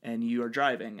and you are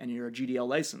driving and you're a GDL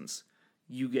license,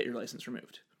 you get your license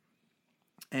removed.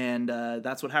 And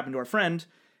that's what happened to our friend.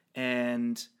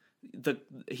 And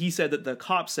he said that the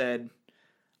cop said,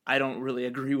 I don't really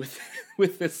agree with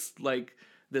with this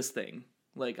this thing.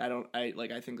 Like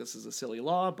I think this is a silly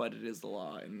law, but it is the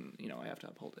law, and I have to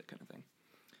uphold it, kind of thing.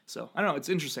 So I don't know. It's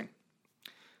interesting.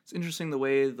 It's interesting the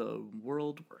way the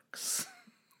world works.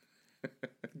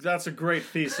 That's a great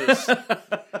thesis.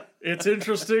 It's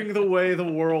interesting the way the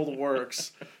world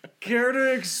works. Care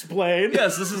to explain?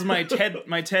 Yes, this is my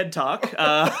TED talk.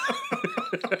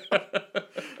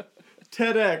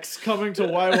 TEDx coming to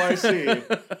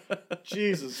YYC.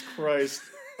 Jesus Christ.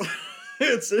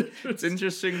 It's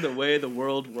interesting the way the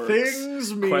world works.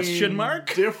 Things mean Question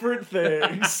mark? different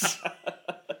things.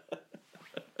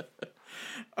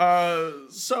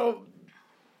 So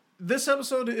this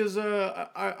episode is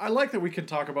I like that we can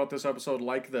talk about this episode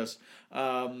like this,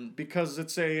 because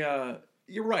it's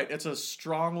you're right, it's a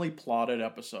strongly plotted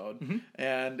episode,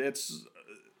 and it's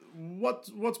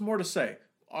what's more to say.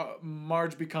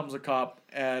 Marge becomes a cop,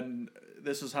 and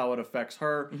this is how it affects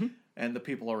her and the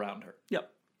people around her. Yep.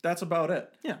 That's about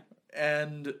it. Yeah.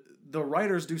 And the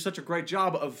writers do such a great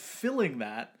job of filling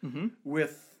that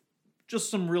with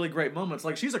just some really great moments.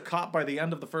 Like, she's a cop by the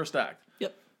end of the first act.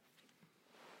 Yep.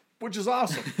 Which is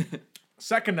awesome.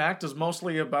 Second act is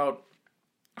mostly about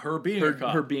her being a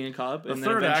cop. Her being a cop, The and then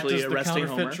third act eventually is the arresting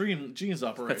counterfeit Homer. jeans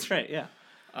operation. That's right,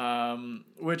 yeah.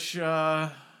 Which,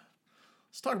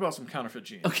 let's talk about some counterfeit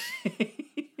jeans. Okay.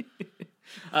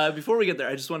 Before we get there,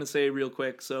 I just want to say real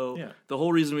quick. So the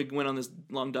whole reason we went on this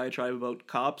long diatribe about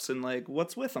cops and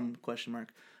what's with them ? Which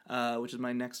is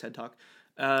my next TED talk.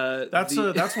 That's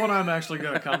what I'm actually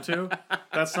going to come to.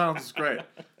 That sounds great.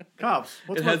 Cops,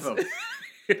 what's with them?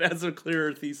 It has a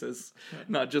clearer thesis,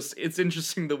 not just it's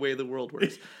interesting the way the world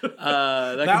works.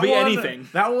 That could be anything.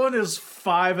 That one is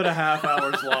 5.5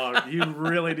 hours long. You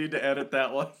really need to edit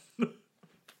that one.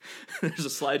 There's a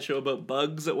slideshow about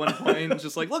bugs at one point. It's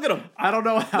just look at them. I don't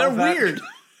know how they're weird.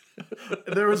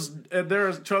 There is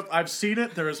trust. I've seen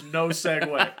it. There is no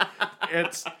segue.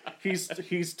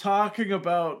 He's talking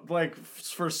about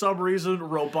for some reason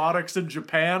robotics in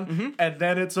Japan, and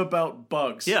then it's about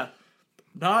bugs. Yeah.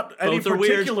 Not any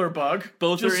particular bug.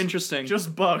 Both are interesting.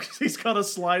 Just bugs. He's got a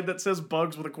slide that says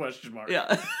bugs with a question mark.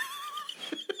 Yeah.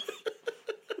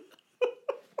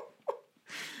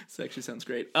 This actually sounds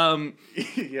great.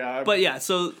 Yeah. But yeah,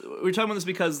 so we're talking about this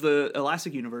because the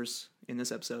Elastic Universe in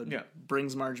this episode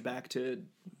brings Marge back to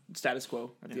status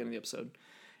quo at the end of the episode.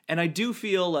 And I do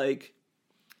feel like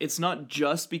it's not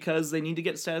just because they need to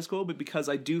get status quo, but because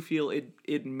I do feel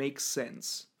it makes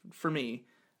sense for me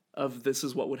of this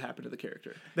is what would happen to the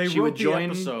character. They wrote the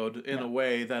episode in a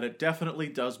way that it definitely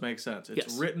does make sense.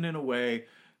 It's written in a way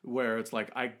where it's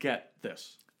I get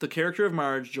this. The character of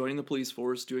Marge joining the police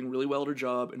force, doing really well at her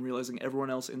job, and realizing everyone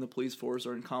else in the police force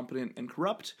are incompetent and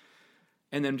corrupt,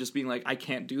 and then just being I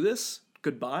can't do this,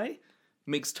 goodbye,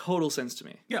 makes total sense to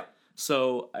me. Yeah.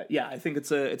 So, I think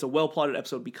it's a well-plotted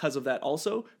episode because of that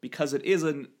also, because it is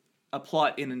a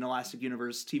plot in an Elastic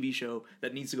Universe TV show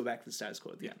that needs to go back to the status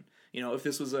quo at the end. If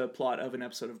this was a plot of an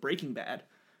episode of Breaking Bad,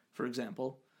 for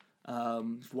example,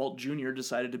 if Walt Jr.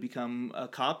 decided to become a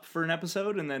cop for an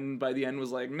episode and then by the end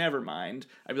was never mind,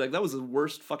 I'd be that was the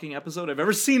worst fucking episode I've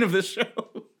ever seen of this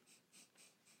show.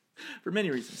 For many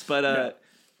reasons.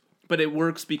 But it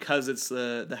works because it's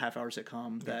the half-hour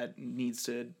sitcom that needs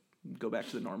to go back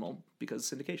to the normal because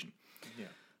of syndication. Yeah.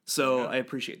 So I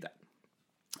appreciate that.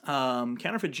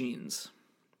 Counterfeit jeans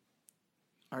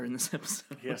are in this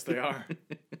episode. Yes, they are.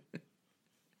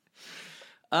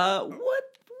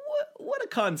 What a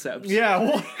concept. Yeah,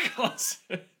 what a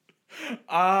concept.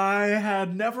 I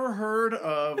had never heard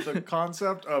of the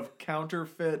concept of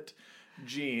counterfeit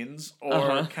jeans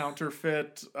or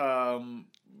counterfeit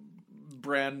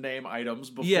brand name items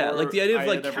before. Yeah, the idea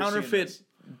of counterfeit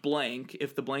blank,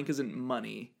 if the blank isn't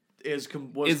money, is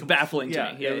baffling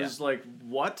to me. Yeah, it was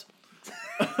what?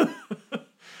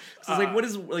 So it's what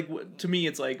is to me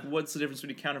it's what's the difference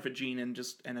between a counterfeit jean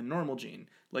and a normal jean?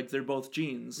 They're both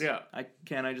jeans. Yeah.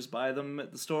 Can't I just buy them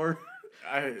at the store?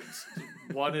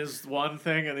 One is one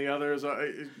thing and the other is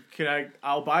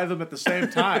I'll buy them at the same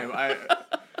time.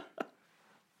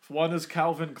 One is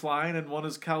Calvin Klein and one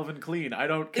is Calvin Clean. I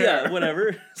don't care. Yeah,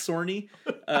 whatever. Sony,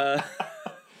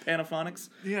 Panaphonics.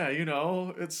 Yeah,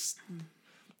 it's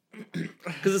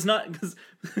because it's not because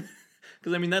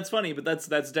that's funny, but that's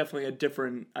definitely a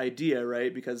different idea,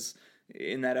 right? Because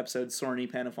in that episode, Sony,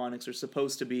 Panaphonics are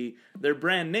supposed to be their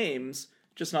brand names,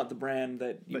 just not the brand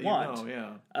that you want.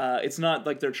 Yeah. It's not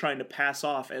they're trying to pass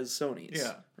off as Sony's.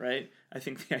 Yeah. Right. I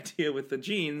think the idea with the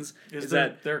jeans is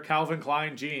that they're Calvin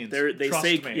Klein jeans. They Trust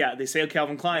say me. yeah, they say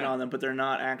Calvin Klein on them, but they're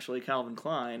not actually Calvin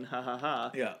Klein. Ha ha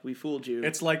ha. Yeah. We fooled you.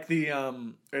 It's like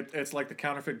the it's like the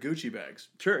counterfeit Gucci bags.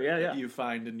 Sure, yeah. That you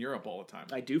find in Europe all the time.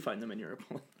 I do find them in Europe.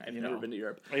 I've never been to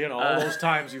Europe. You know, all those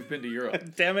times you've been to Europe.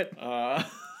 Damn it.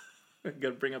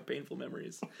 Gotta bring up painful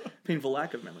memories. Painful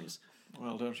lack of memories.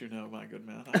 Well, don't you know, my good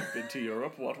man, I've been to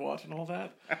Europe, what, and all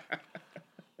that.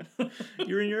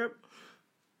 You're in Europe?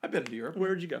 I've been to Europe.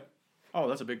 Where'd you go? Oh,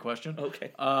 that's a big question.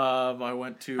 Okay. I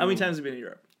went to... How many times have you been to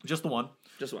Europe? Just the one.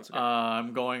 Just once. Okay.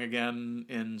 I'm going again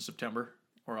in September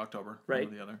or October. Right.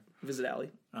 One or the other. Visit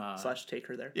Allie. / take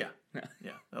her there. Yeah.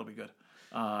 Yeah, that'll be good.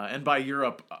 And by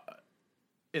Europe,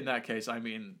 in that case, I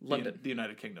mean London. The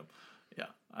United Kingdom. Yeah.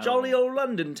 Jolly old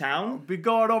London town. Be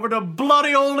going over to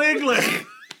bloody old England.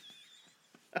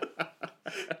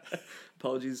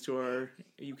 Apologies to our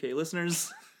UK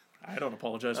listeners. I don't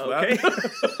apologize for Okay.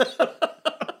 that.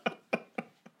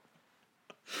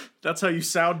 That's how you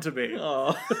sound to me.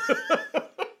 Oh.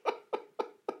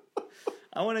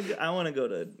 I want to go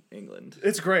to England.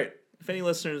 It's great. If any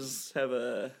listeners have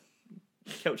a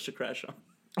couch to crash on,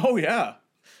 Oh, yeah.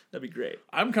 that'd be great.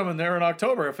 I'm coming there in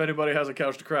October if anybody has a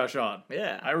couch to crash on.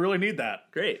 Yeah. I really need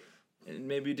that. Great. And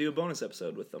maybe do a bonus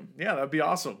episode with them. Yeah, that'd be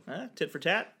awesome. Huh? Tit for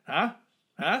tat? Huh?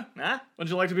 Huh? Huh? Would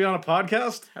you like to be on a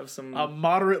podcast? Have some... A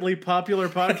moderately popular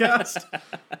podcast?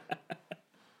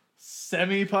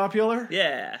 Semi-popular?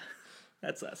 Yeah.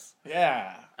 That's us.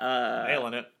 Yeah.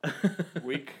 Nailing it.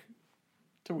 Week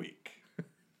to week.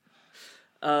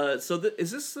 Is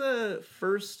this the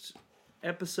first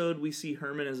episode we see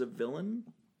Herman as a villain?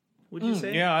 Would you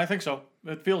say? Yeah, I think so.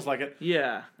 It feels like it.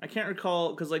 Yeah, I can't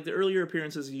recall because like the earlier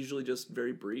appearances are usually just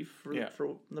very brief for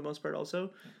the most part.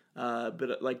 Also,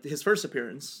 but like his first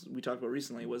appearance we talked about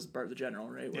recently was Bart the General,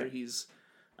 right? Where he's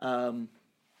kind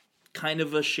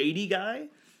of a shady guy,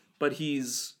 but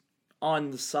he's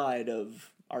on the side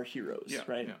of our heroes,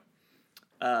 right?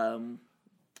 Yeah.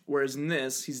 Whereas in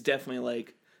this, he's definitely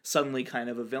like suddenly kind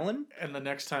of a villain. And the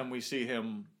next time we see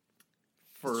him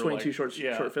for 22 like,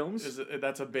 short films.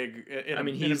 That's a big in a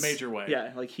major way.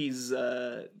 Yeah, like he's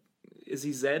is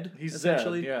he Zed? He's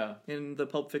essentially? Zed, yeah. In the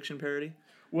Pulp Fiction parody.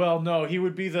 Well, no, he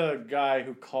would be the guy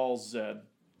who calls Zed.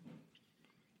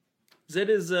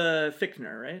 Zed is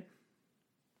Fichtner, right?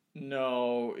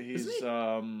 No, he's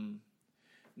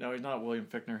no, he's not William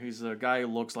Fichtner. He's the guy who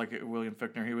looks like William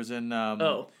Fichtner. He was in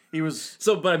he was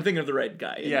but I'm thinking of the right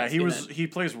guy. He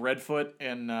plays Redfoot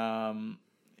in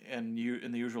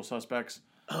The Usual Suspects.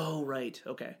 Oh, right.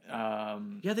 Okay.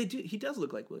 Yeah, they do. He does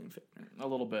look like William Fichtner. A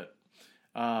little bit.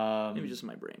 Maybe just in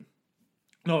my brain.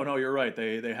 No, you're right.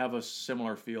 They have a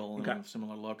similar feel and a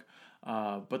similar look.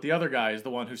 But the other guy is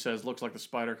the one who says looks like the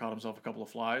spider caught himself a couple of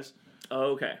flies.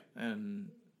 Oh, okay. And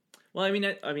well, I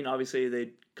mean, obviously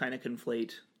they kind of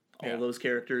conflate all those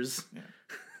characters. Yeah.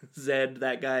 Zed,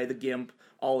 that guy, the Gimp,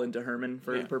 all into Herman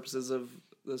for the purposes of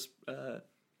this.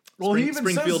 Well,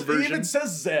 Springfield version. He even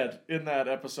says Zed in that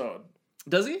episode.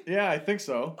 Does he? Yeah, I think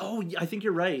so. Oh, I think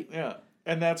you're right. Yeah,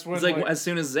 and that's when it's like as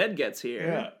soon as Zed gets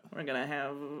here, we're we're gonna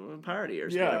have a party or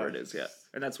whatever it is. Yeah,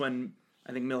 and that's when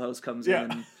I think Milhouse comes in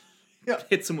and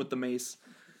hits him with the mace.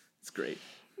 It's great.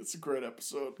 It's a great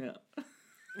episode. Yeah.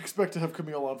 Expect to have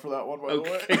Camille on for that one, by the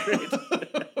way.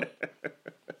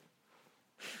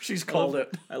 She's called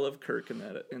it. I love Kirk in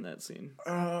that scene.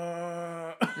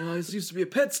 This used to be a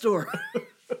pet store.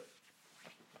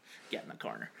 Get in the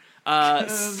corner.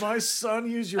 Can my son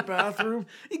use your bathroom?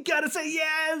 You gotta say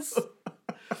yes.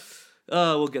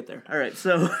 We'll get there. All right.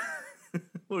 So,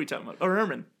 what are we talking about? Oh,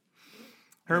 Herman.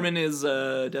 Herman is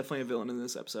definitely a villain in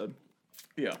this episode.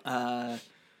 Yeah.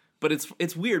 But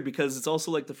it's weird because it's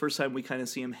also like the first time we kind of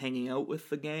see him hanging out with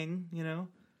the gang, you know,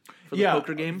 for the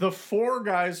poker game. The four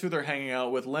guys who they're hanging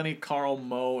out with, Lenny, Carl,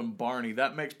 Moe, and Barney,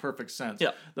 that makes perfect sense.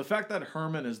 Yeah. The fact that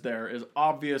Herman is there is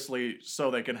obviously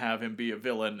so they can have him be a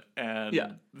villain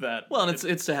and that... Well, and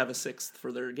it's to have a sixth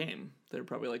for their game. They're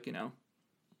probably like, you know,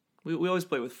 we always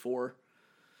play with 4.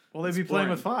 Well, they'd be playing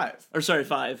with 5. Or sorry,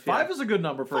 5. 5 is a good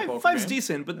number for a poker Five's game.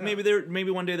 decent, but maybe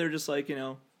one day they're just like, you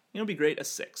know, it'd be great a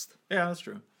 6th. Yeah, that's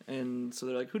true. And so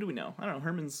they're like, who do we know? I don't know.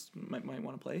 Herman's might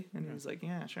want to play. And he's like,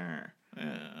 yeah, sure.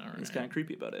 Yeah, all right. He's kind of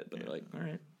creepy about it, but they're like, all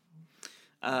right.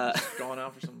 Going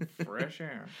out for some fresh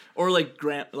air. Or like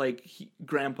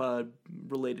Grandpa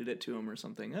related it to him or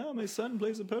something. Oh, my son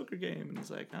plays a poker game. And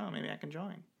he's like, oh, maybe I can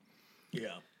join.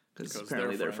 Yeah. Because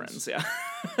apparently they're friends. Yeah.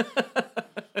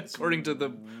 According to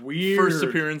the weird first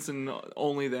appearance and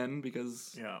only then,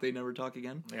 because they never talk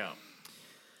again. Yeah.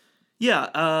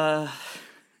 Yeah.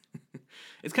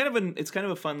 It's kind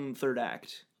of a fun third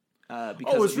act.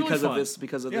 it's really fun.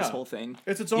 because of this whole thing.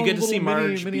 It's its own you get to little see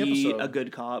Marge mini be episode. a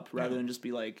good cop rather than just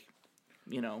be like,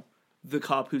 the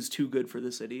cop who's too good for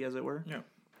the city, as it were. Yeah.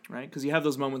 Right? Because you have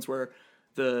those moments where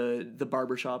the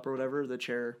barbershop or whatever, the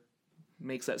chair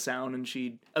makes that sound and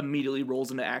she immediately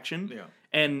rolls into action. Yeah.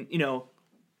 And,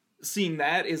 seeing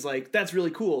that is like, that's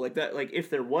really cool. Like that, like if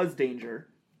there was danger,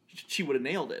 she would have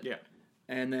nailed it. Yeah.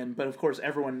 And then, but of course,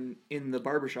 everyone in the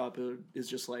barbershop is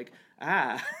just like,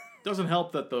 Doesn't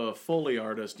help that the Foley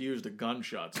artist used a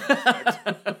gunshot sound effect.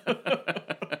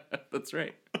 That's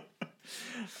right.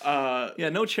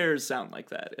 No chairs sound like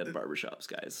that at barbershops,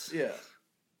 guys. Yeah.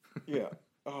 Yeah.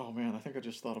 Oh, man, I think I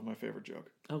just thought of my favorite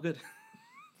joke. Oh, good.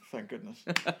 Thank goodness.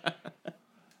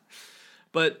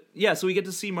 But yeah, so we get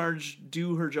to see Marge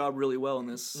do her job really well in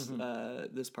this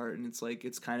this part, and it's like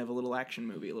it's kind of a little action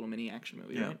movie, a little mini action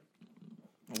movie, right?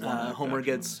 Homer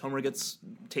gets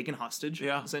taken hostage,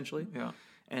 essentially. Yeah.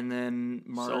 And then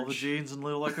Marge... Sell the jeans and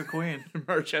live like a queen.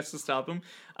 Marge has to stop him.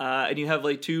 And you have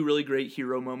like two really great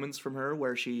hero moments from her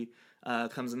where she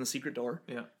comes in the secret door.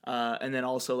 Yeah. And then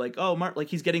also like, Marge, like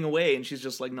he's getting away, and she's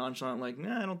just like nonchalant, like,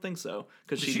 nah, I don't think so.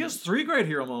 Because she has 3 great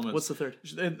hero moments. What's the third?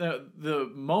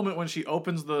 The moment when she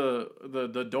opens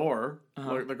the door,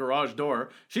 like the garage door,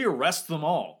 she arrests them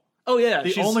all. Oh yeah,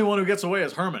 the only one who gets away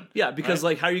is Herman. Yeah, because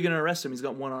like, how are you going to arrest him? He's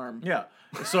got one arm. Yeah.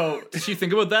 So did she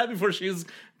think about that before she was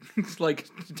like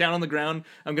down on the ground?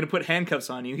 I'm going to put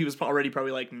handcuffs on you. He was already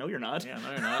probably like, no, you're not. Yeah,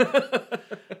 no, you're not.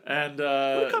 And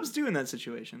what do cops do in that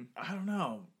situation? I don't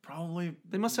know. Probably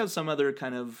they must have some other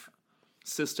kind of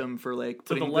system for like to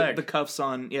putting the leg. The cuffs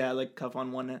on. Yeah, like cuff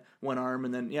on one arm,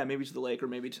 and then maybe to the leg, or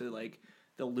maybe to like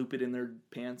they'll loop it in their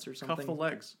pants or something. Cuff the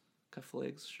legs. Cuff the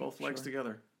legs. Both legs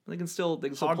together. They can still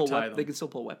pull they can still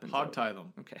pull weapons. Hog tie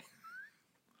them. Okay.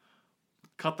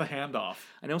 Cut the hand off.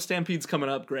 I know Stampede's coming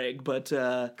up, Greg, but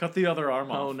cut the other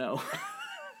arm off. Oh no.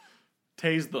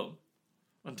 Tase them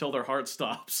until their heart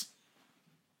stops.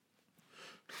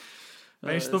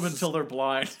 Mace them until they're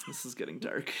blind. This is getting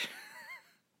dark.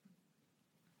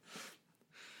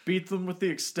 Beat them with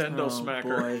the extendo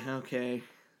smacker. Boy, okay.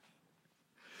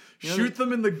 Shoot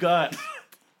them in the gut.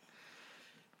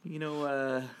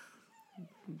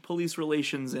 Police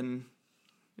relations in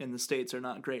the States are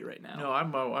not great right now. No,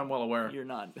 I'm well aware. You're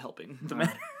not helping the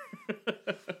matter.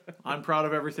 I'm proud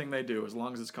of everything they do, as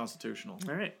long as it's constitutional.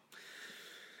 All right.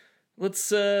 Let's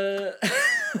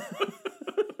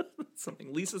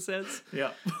something Lisa says.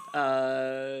 Yeah.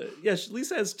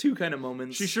 Lisa has 2 kind of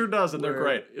moments. She sure does, and they're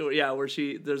great. Yeah, where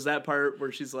there's that part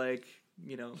where she's like,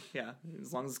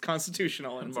 as long as it's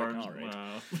constitutional, and it's Marge, like,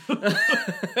 all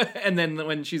right. And then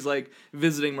when she's like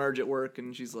visiting Marge at work,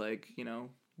 and she's like,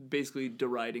 basically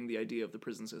deriding the idea of the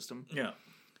prison system. Yeah.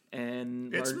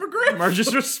 And it's McGriff.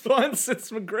 Marge's response, it's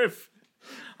McGriff.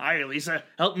 Hi, Lisa,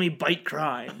 help me bite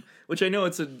crime. Which I know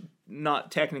it's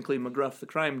not technically McGruff the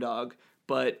crime dog,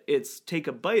 but it's take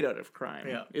a bite out of crime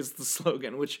is the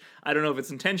slogan, which I don't know if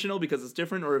it's intentional because it's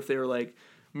different, or if they were like,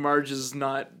 Marge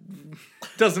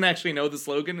doesn't actually know the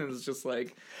slogan, and it's just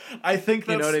like, I think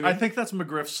that's, you know what I mean? I think that's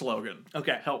McGriff's slogan.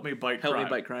 Okay. Help me bite crime. Help me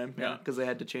bite crime. Yeah. Because they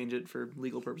had to change it for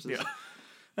legal purposes. Yeah.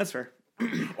 That's fair.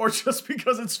 Or just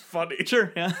because it's funny.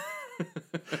 Sure, yeah.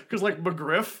 Because like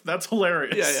McGriff, that's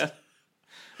hilarious. Yeah.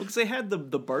 Well, because they had the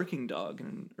barking dog in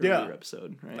an earlier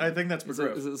episode, right? I think that's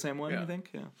McGriff. Is it the same one, you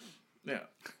think? Yeah. Yeah.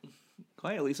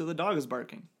 Quiet, Lisa, the dog is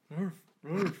barking.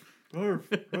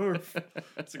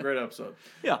 It's a great episode.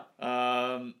 Yeah.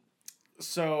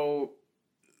 So,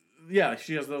 yeah,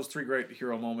 she has those 3 great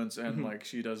hero moments, and like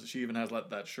she even has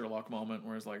that Sherlock moment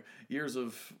where it's like years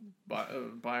of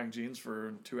buying jeans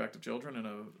for 2 active children and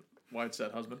a wide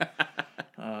set husband.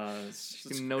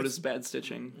 You can notice bad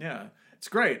stitching. Yeah, it's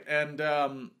great, and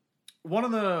one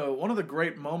of the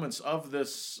great moments of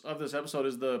this episode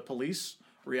is the police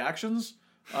reactions.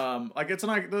 Like it's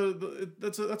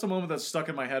that's a moment that's stuck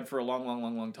in my head for a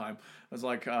long time. It's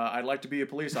like I'd like to be a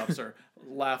police officer.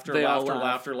 Laughter,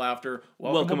 laughter.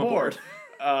 Welcome aboard.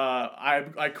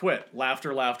 I quit.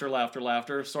 Laughter.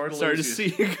 Sorry to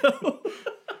see you go.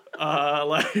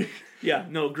 Yeah,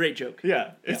 no, great joke.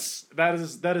 Yeah,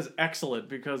 that is excellent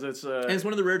because it's and it's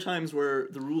one of the rare times where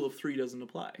the rule of 3 doesn't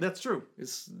apply. That's true.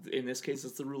 In this case,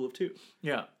 it's the rule of 2.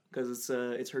 Yeah, because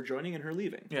it's her joining and her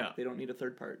leaving. Yeah, they don't need a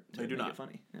third part to make it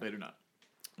funny. Yeah. They do not.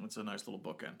 It's a nice little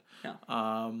bookend. Yeah.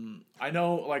 I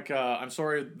know, like, I'm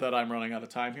sorry that I'm running out of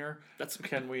time here. That's okay.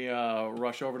 Can we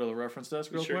rush over to the reference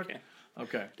desk real Sure quick? can.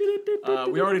 Okay.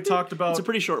 We already talked about It's a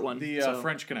pretty short one. the so.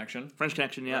 French Connection. French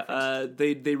Connection, yeah.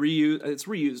 They reuse. It's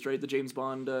reused, right? The James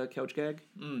Bond couch gag.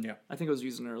 Yeah. I think it was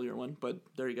used in an earlier one, but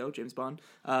there you go, James Bond.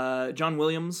 John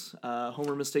Williams.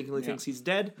 Homer mistakenly thinks he's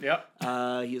dead. Yep.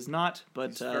 He is not,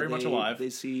 but He's very much alive. They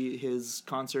see his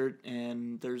concert,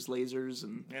 and there's lasers,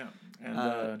 and Yeah.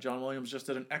 And John Williams just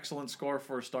did an excellent score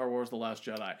for Star Wars The Last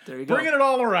Jedi. There you go. Bringing it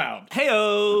all around.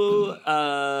 Heyo!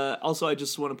 Also, I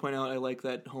just want to point out I like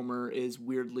that Homer is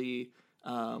weirdly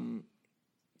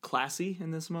classy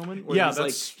in this moment. Where Yeah, he's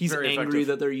that's he's very angry effective.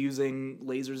 that they're using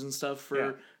lasers and stuff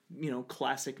for Yeah.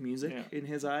 classic music in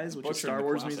his eyes, which is Butchering Star the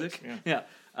Wars classics, music.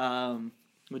 Yeah.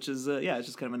 Which is it's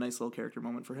just kind of a nice little character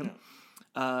moment for him.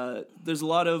 There's a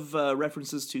lot of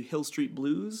references to Hill Street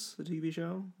Blues, the TV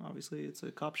show. Obviously, it's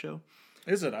a cop show.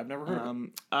 Is it? I've never heard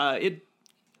of it.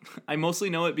 I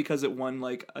mostly know it because it won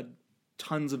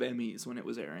tons of Emmys when it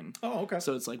was airing. Oh, okay.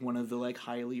 So it's like one of the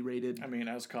highly rated I mean,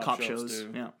 as cop shows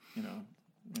do. Yeah. You know,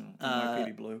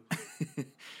 NYPD Blue.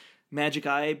 Magic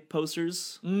Eye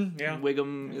posters. Yeah.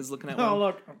 Wiggum is looking at Oh, one.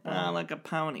 look. Like a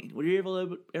pony. Were you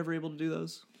ever able to do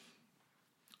those?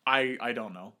 I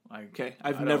don't know. Okay,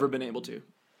 I've never been able to.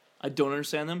 I don't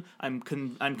understand them. I'm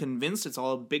convinced it's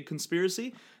all a big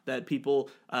conspiracy that people,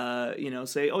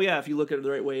 say, oh yeah, if you look at it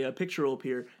the right way, a picture will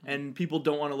appear, and people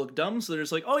don't want to look dumb, so they're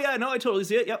just like, oh yeah, no, I totally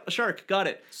see it. Yep, a shark, got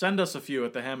it. Send us a few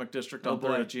at the Hammock District on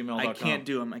at gmail.com. I can't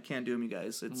do them. You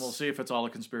guys. And we'll see if it's all a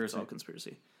conspiracy. It's all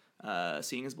conspiracy.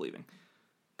 Seeing is believing.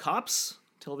 Cops,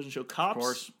 television show Cops. Of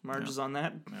course. Marge is on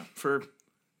that for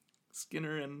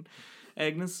Skinner and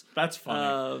Agnes. That's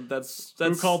funny. That's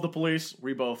Who called the police?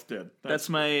 We both did. That's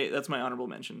my honorable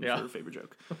mention for favorite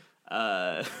joke.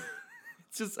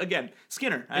 It's just again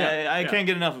Skinner. I can't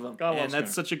get enough of him, and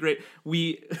that's such a great.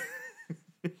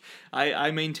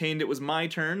 I maintained it was my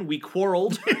turn. We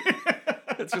quarreled.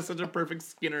 It's just such a perfect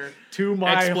Skinner to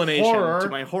my explanation. Horror. To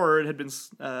my horror, it had been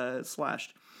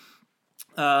slashed.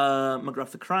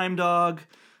 McGruff the Crime Dog,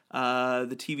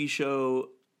 the TV show.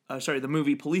 The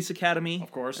movie Police Academy,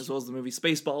 of course, as well as the movie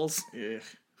Spaceballs. Yeah.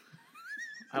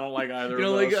 I don't like either of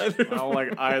those. I don't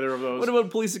like either of those. What about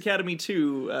Police Academy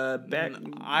 2?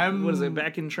 What is it?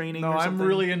 Back in Training? No, or something? I'm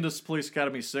really into Police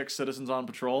Academy 6, Citizens on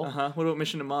Patrol. What about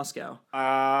Mission to Moscow?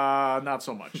 Not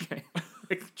so much. Okay.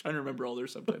 I'm trying to remember all their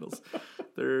subtitles.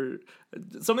 They're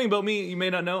something about me you may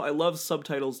not know. I love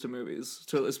subtitles to movies,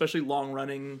 especially long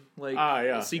running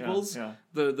sequels. Yeah.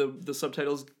 The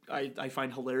subtitles I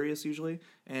find hilarious usually.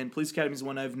 And Police Academy is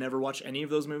one I've never watched any of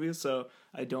those movies, so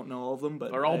I don't know all of them.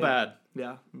 But they're all bad.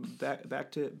 Yeah,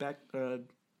 back in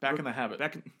the Habit.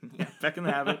 Back in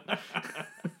the Habit.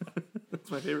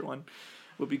 That's my favorite one.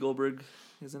 Whoopi Goldberg,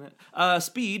 isn't it?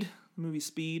 Speed, the movie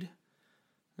Speed.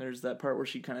 There's that part where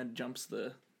she kind of jumps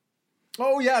the.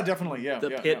 Oh yeah, definitely, yeah.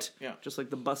 The pit, yeah, just like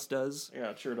the bus does.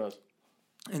 Yeah, it sure does.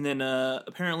 And then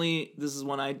apparently this is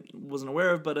one I wasn't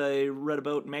aware of, but I read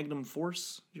about Magnum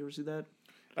Force. Did you ever see that?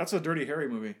 That's a Dirty Harry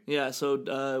movie. Yeah,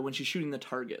 so when she's shooting the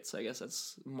targets, I guess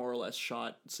that's more or less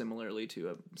shot similarly to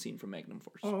a scene from Magnum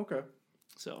Force. Oh, okay.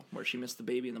 So, where she missed the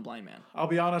baby and the blind man. I'll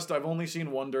be honest, I've only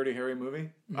seen one Dirty Harry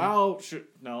movie. Oh, shit.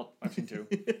 No, I've seen two.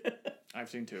 I've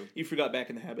seen two. You forgot Back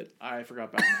in the Habit. I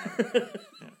forgot Back in the Habit.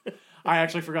 Yeah. I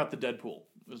actually forgot the Deadpool,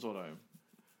 is what I...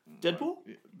 Deadpool?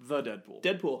 The Deadpool.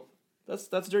 Deadpool.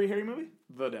 That's a Dirty Harry movie?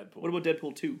 The Deadpool. What about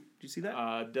Deadpool 2? Did you see that?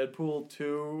 Deadpool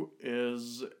 2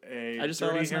 is a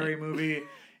Dirty Harry movie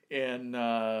in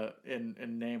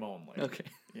name only. Okay.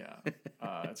 Yeah.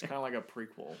 It's kind of like a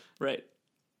prequel. Right.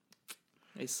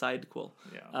 A sidequel.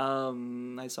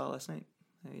 Yeah. I saw it last night.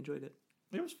 I enjoyed it.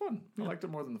 It was fun. I liked it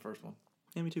more than the first one.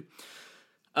 Yeah, me too.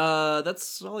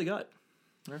 That's all I got.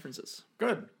 References.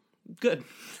 Good.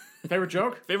 Favorite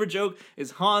joke? Favorite joke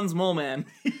is Hans Moleman.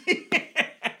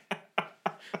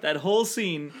 That whole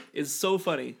scene is so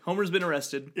funny. Homer's been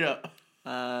arrested. Yeah.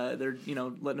 They're,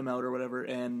 letting him out or whatever,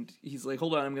 and he's like,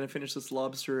 hold on, I'm going to finish this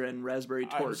lobster and raspberry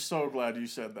torte. I'm so glad you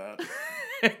said that.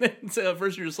 And then, so at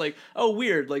first you're just like, oh,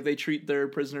 weird. Like, they treat their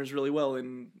prisoners really well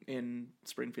in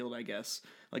Springfield, I guess.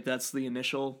 Like, that's the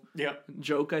initial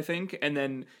joke, I think. And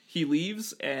then he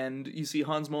leaves, and you see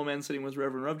Hans Moleman sitting with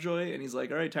Reverend Lovejoy, and he's like,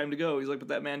 all right, time to go. He's like, but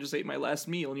that man just ate my last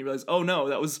meal. And you realize, oh, no,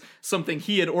 that was something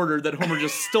he had ordered that Homer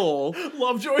just stole.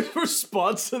 Lovejoy's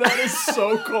response to that is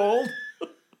so cold.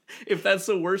 If that's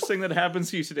the worst thing that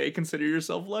happens to you today, consider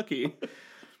yourself lucky.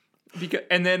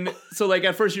 And then, so like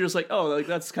at first you're just like, oh, like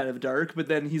that's kind of dark. But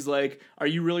then he's like, are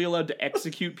you really allowed to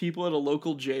execute people at a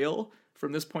local jail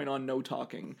from this point on, no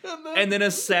talking. And then a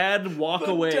sad walk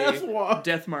away.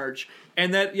 Death march.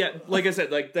 And that, yeah, like I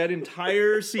said, like that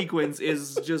entire sequence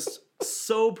is just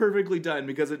so perfectly done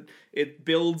because it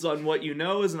builds on what you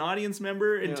know as an audience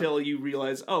member until you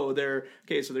realize, oh, they're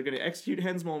going to execute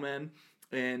Hans Moleman.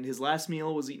 And his last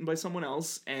meal was eaten by someone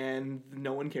else, and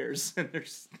no one cares, and they're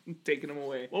taking him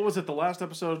away. What was it? The last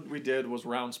episode we did was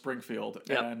Round Springfield,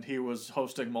 and he was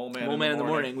hosting Mole Man in the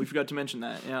morning. We forgot to mention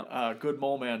that, yeah. Good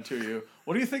Mole Man to you.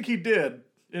 What do you think he did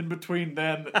in between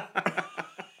then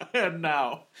and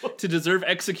now? To deserve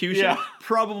execution? Yeah.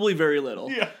 Probably very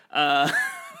little. Yeah.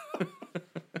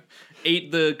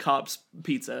 Ate the cop's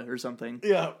pizza or something.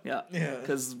 Yeah. Yeah. Yeah.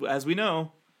 Because, as we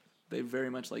know, they very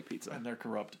much like pizza. And they're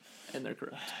corrupt. What?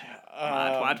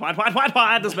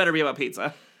 This better be about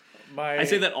pizza. I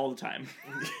say that all the time.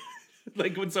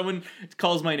 Like when someone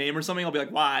calls my name or something, I'll be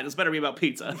like, why? This better be about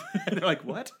pizza. And they're like,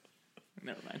 what?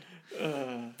 Never mind.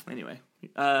 Anyway,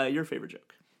 your favorite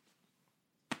joke.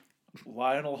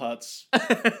 Lionel Hutz.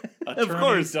 Of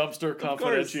course. Dumpster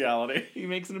confidentiality. He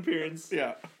makes an appearance.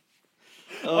 Yeah.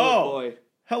 Oh boy.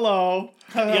 Hello.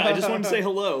 Yeah, I just wanted to say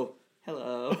hello.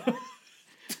 Hello.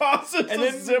 Tosses and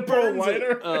then Zippo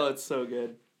lighter. Oh, it's so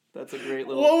good. That's a great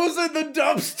little... What was in the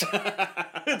dumpster?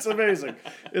 It's amazing.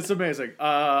 It's amazing.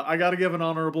 I got to give an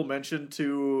honorable mention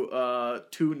to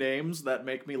two names that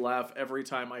make me laugh every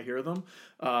time I hear them.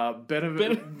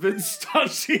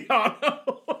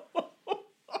 Benevistanciano.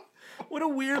 What a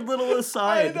weird little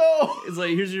aside. I know. It's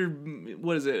like, here's your,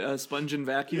 what is it, Sponge and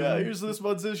Vacuum? Yeah, here's this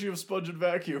month's issue of Sponge and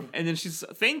Vacuum. And then she's,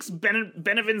 thanks,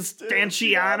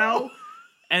 Benevistanciano.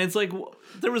 And it's like,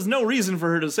 there was no reason for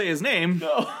her to say his name.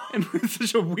 No. And it's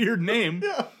such a weird name.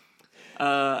 Yeah.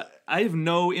 I have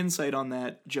no insight on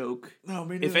that joke. No,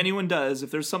 me neither. If anyone does,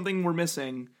 if there's something we're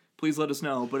missing, please let us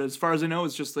know. But as far as I know,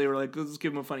 it's just they were like, let's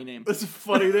give him a funny name. It's a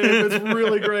funny name. It's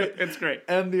really great. It's great.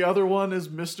 And the other one is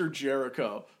Mr.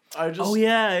 Jericho. I just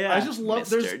I just love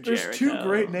Mr. there's two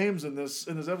great names in this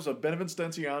episode.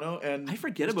 Benevistanciano and I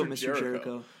forget about Mr.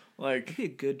 Jericho. Like, that'd be a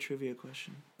good trivia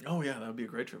question. Oh yeah, that would be a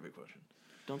great trivia question.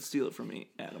 Don't steal it from me,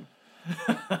 Adam.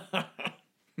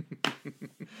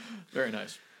 Very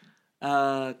nice.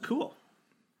 Cool.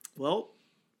 Well,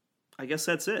 I guess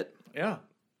that's it. Yeah.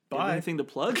 Bye. You have anything to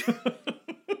plug?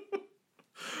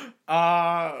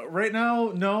 Right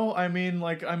now, no. I mean,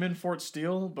 like, I'm in Fort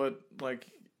Steele, but like,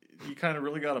 you kind of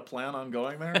really got a plan on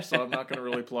going there, so I'm not going to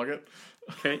really plug it.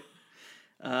 Okay.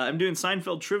 I'm doing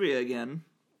Seinfeld trivia again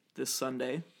this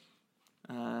Sunday,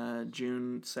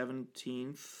 June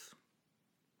 17th.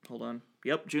 Hold on.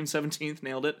 Yep, June 17th.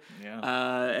 Nailed it. Yeah.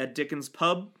 At Dickens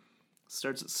Pub.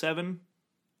 Starts at 7.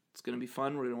 It's going to be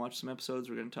fun. We're going to watch some episodes.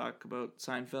 We're going to talk about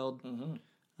Seinfeld. Mm-hmm.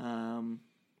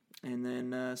 And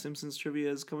then Simpsons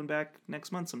Trivia is coming back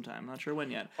next month sometime. Not sure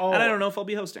when yet. Oh, and I don't know if I'll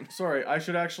be hosting. Sorry, I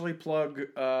should actually plug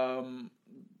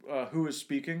Who is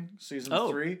Speaking, Season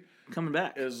 3. Coming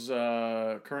back. Is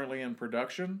currently in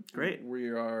production. Great. We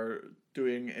are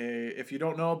doing if you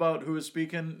don't know about Who is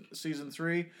Speaking Season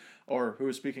 3, or Who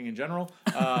is Speaking in general,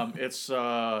 it's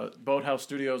Boathouse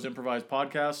Studios' improvised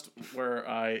podcast where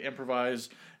I improvise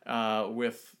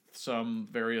with some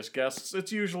various guests.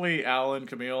 It's usually Alan,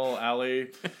 Camille,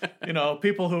 Ali,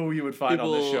 people who you would find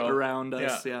on this show. Around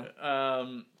us, yeah.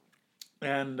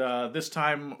 And this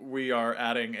time we are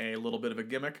adding a little bit of a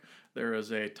gimmick. There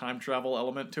is a time travel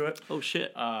element to it. Oh,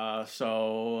 shit.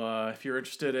 So if you're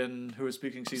interested in Who is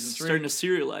Speaking Season 3... Starting to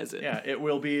serialize it. Yeah, it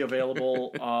will be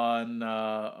available on,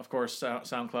 of course,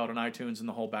 SoundCloud and iTunes, and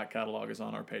the whole back catalog is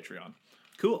on our Patreon.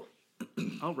 Cool.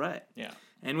 All right. Yeah.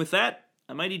 And with that,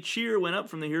 a mighty cheer went up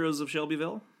from the heroes of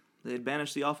Shelbyville. They had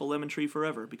banished the awful lemon tree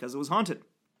forever because it was haunted.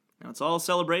 Now let's all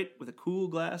celebrate with a cool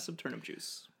glass of turnip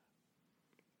juice.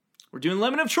 We're doing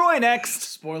Lemon of Troy next.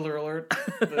 Spoiler alert.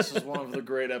 This is one of the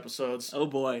great episodes. Oh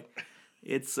boy.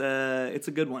 It's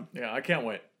a good one. Yeah, I can't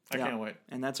wait. I can't wait.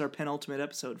 And that's our penultimate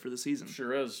episode for the season.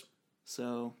 Sure is.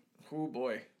 So. Oh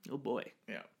boy. Oh boy.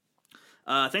 Yeah.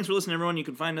 Thanks for listening, everyone. You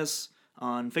can find us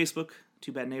on Facebook,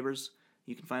 Two Bad Neighbors.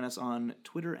 You can find us on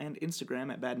Twitter and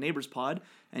Instagram at Bad Neighbors Pod.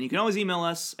 And you can always email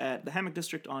us at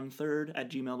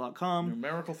thehammockdistricton3rd@gmail.com.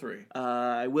 Numerical 3.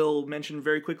 I will mention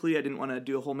very quickly, I didn't want to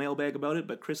do a whole mailbag about it,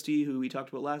 but Christy, who we talked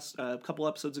about last couple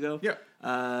episodes ago,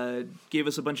 gave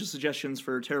us a bunch of suggestions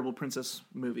for terrible princess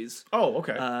movies. Oh,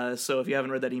 okay. So if you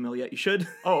haven't read that email yet, you should.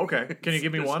 Oh, okay. Can you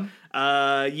give me one?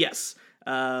 Yes.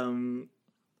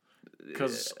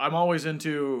 Because I'm always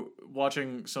into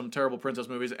watching some terrible princess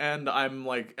movies, and I'm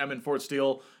in Fort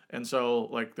Steele, and so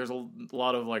there's a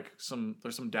lot of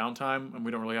there's some downtime, and we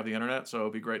don't really have the internet, so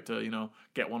it'd be great to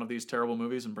get one of these terrible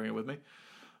movies and bring it with me.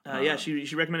 Yeah,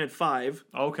 she recommended 5.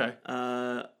 Okay.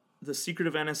 The Secret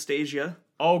of Anastasia.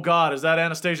 Oh God, is that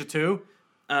Anastasia 2?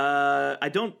 I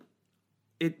don't.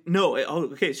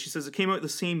 Okay. She says it came out the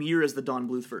same year as the Don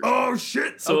Bluth version. Oh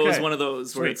shit! So okay. it was one of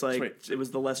those where it's like sweet. it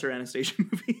was the lesser Anastasia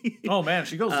movie. Oh man,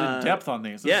 she goes in depth on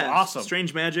these. This is awesome.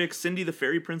 Strange Magic, Cindy the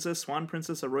Fairy Princess, Swan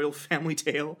Princess, A Royal Family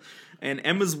Tale, and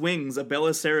Emma's Wings, A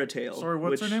Bella Sarah Tale. Sorry,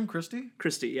 what's her name? Christy?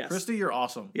 Christy, yes. Christy, you're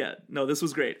awesome. Yeah, no, this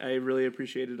was great. I really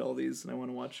appreciated all these, and I want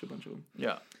to watch a bunch of them.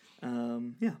 Yeah.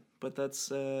 But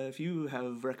that's if you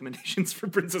have recommendations for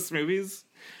princess movies,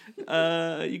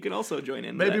 you can also join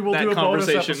in. Maybe that, we'll that do a bonus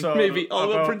conversation. episode. Maybe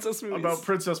all about princess movies. About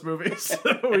princess movies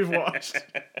that we've watched.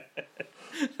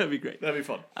 That'd be great. That'd be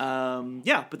fun.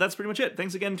 But that's pretty much it.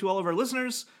 Thanks again to all of our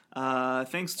listeners.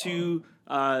 Thanks to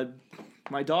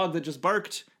my dog that just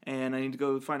barked, and I need to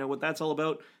go find out what that's all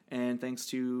about. And thanks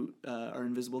to our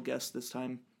invisible guest this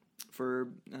time for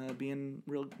being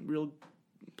real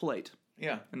polite.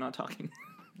 Yeah. And not talking.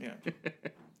 Yeah.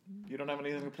 You don't have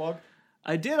anything to plug?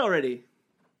 I did already.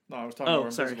 No, I was talking to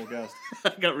our sorry. invisible guest.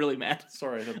 I got really mad.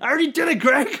 Sorry. I already did it,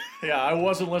 Greg! Yeah, I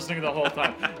wasn't listening the whole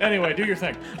time. Anyway, do your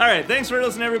thing. All right, thanks for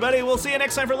listening, everybody. We'll see you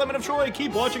next time for Lemon of Troy.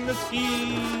 Keep watching the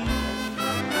ski.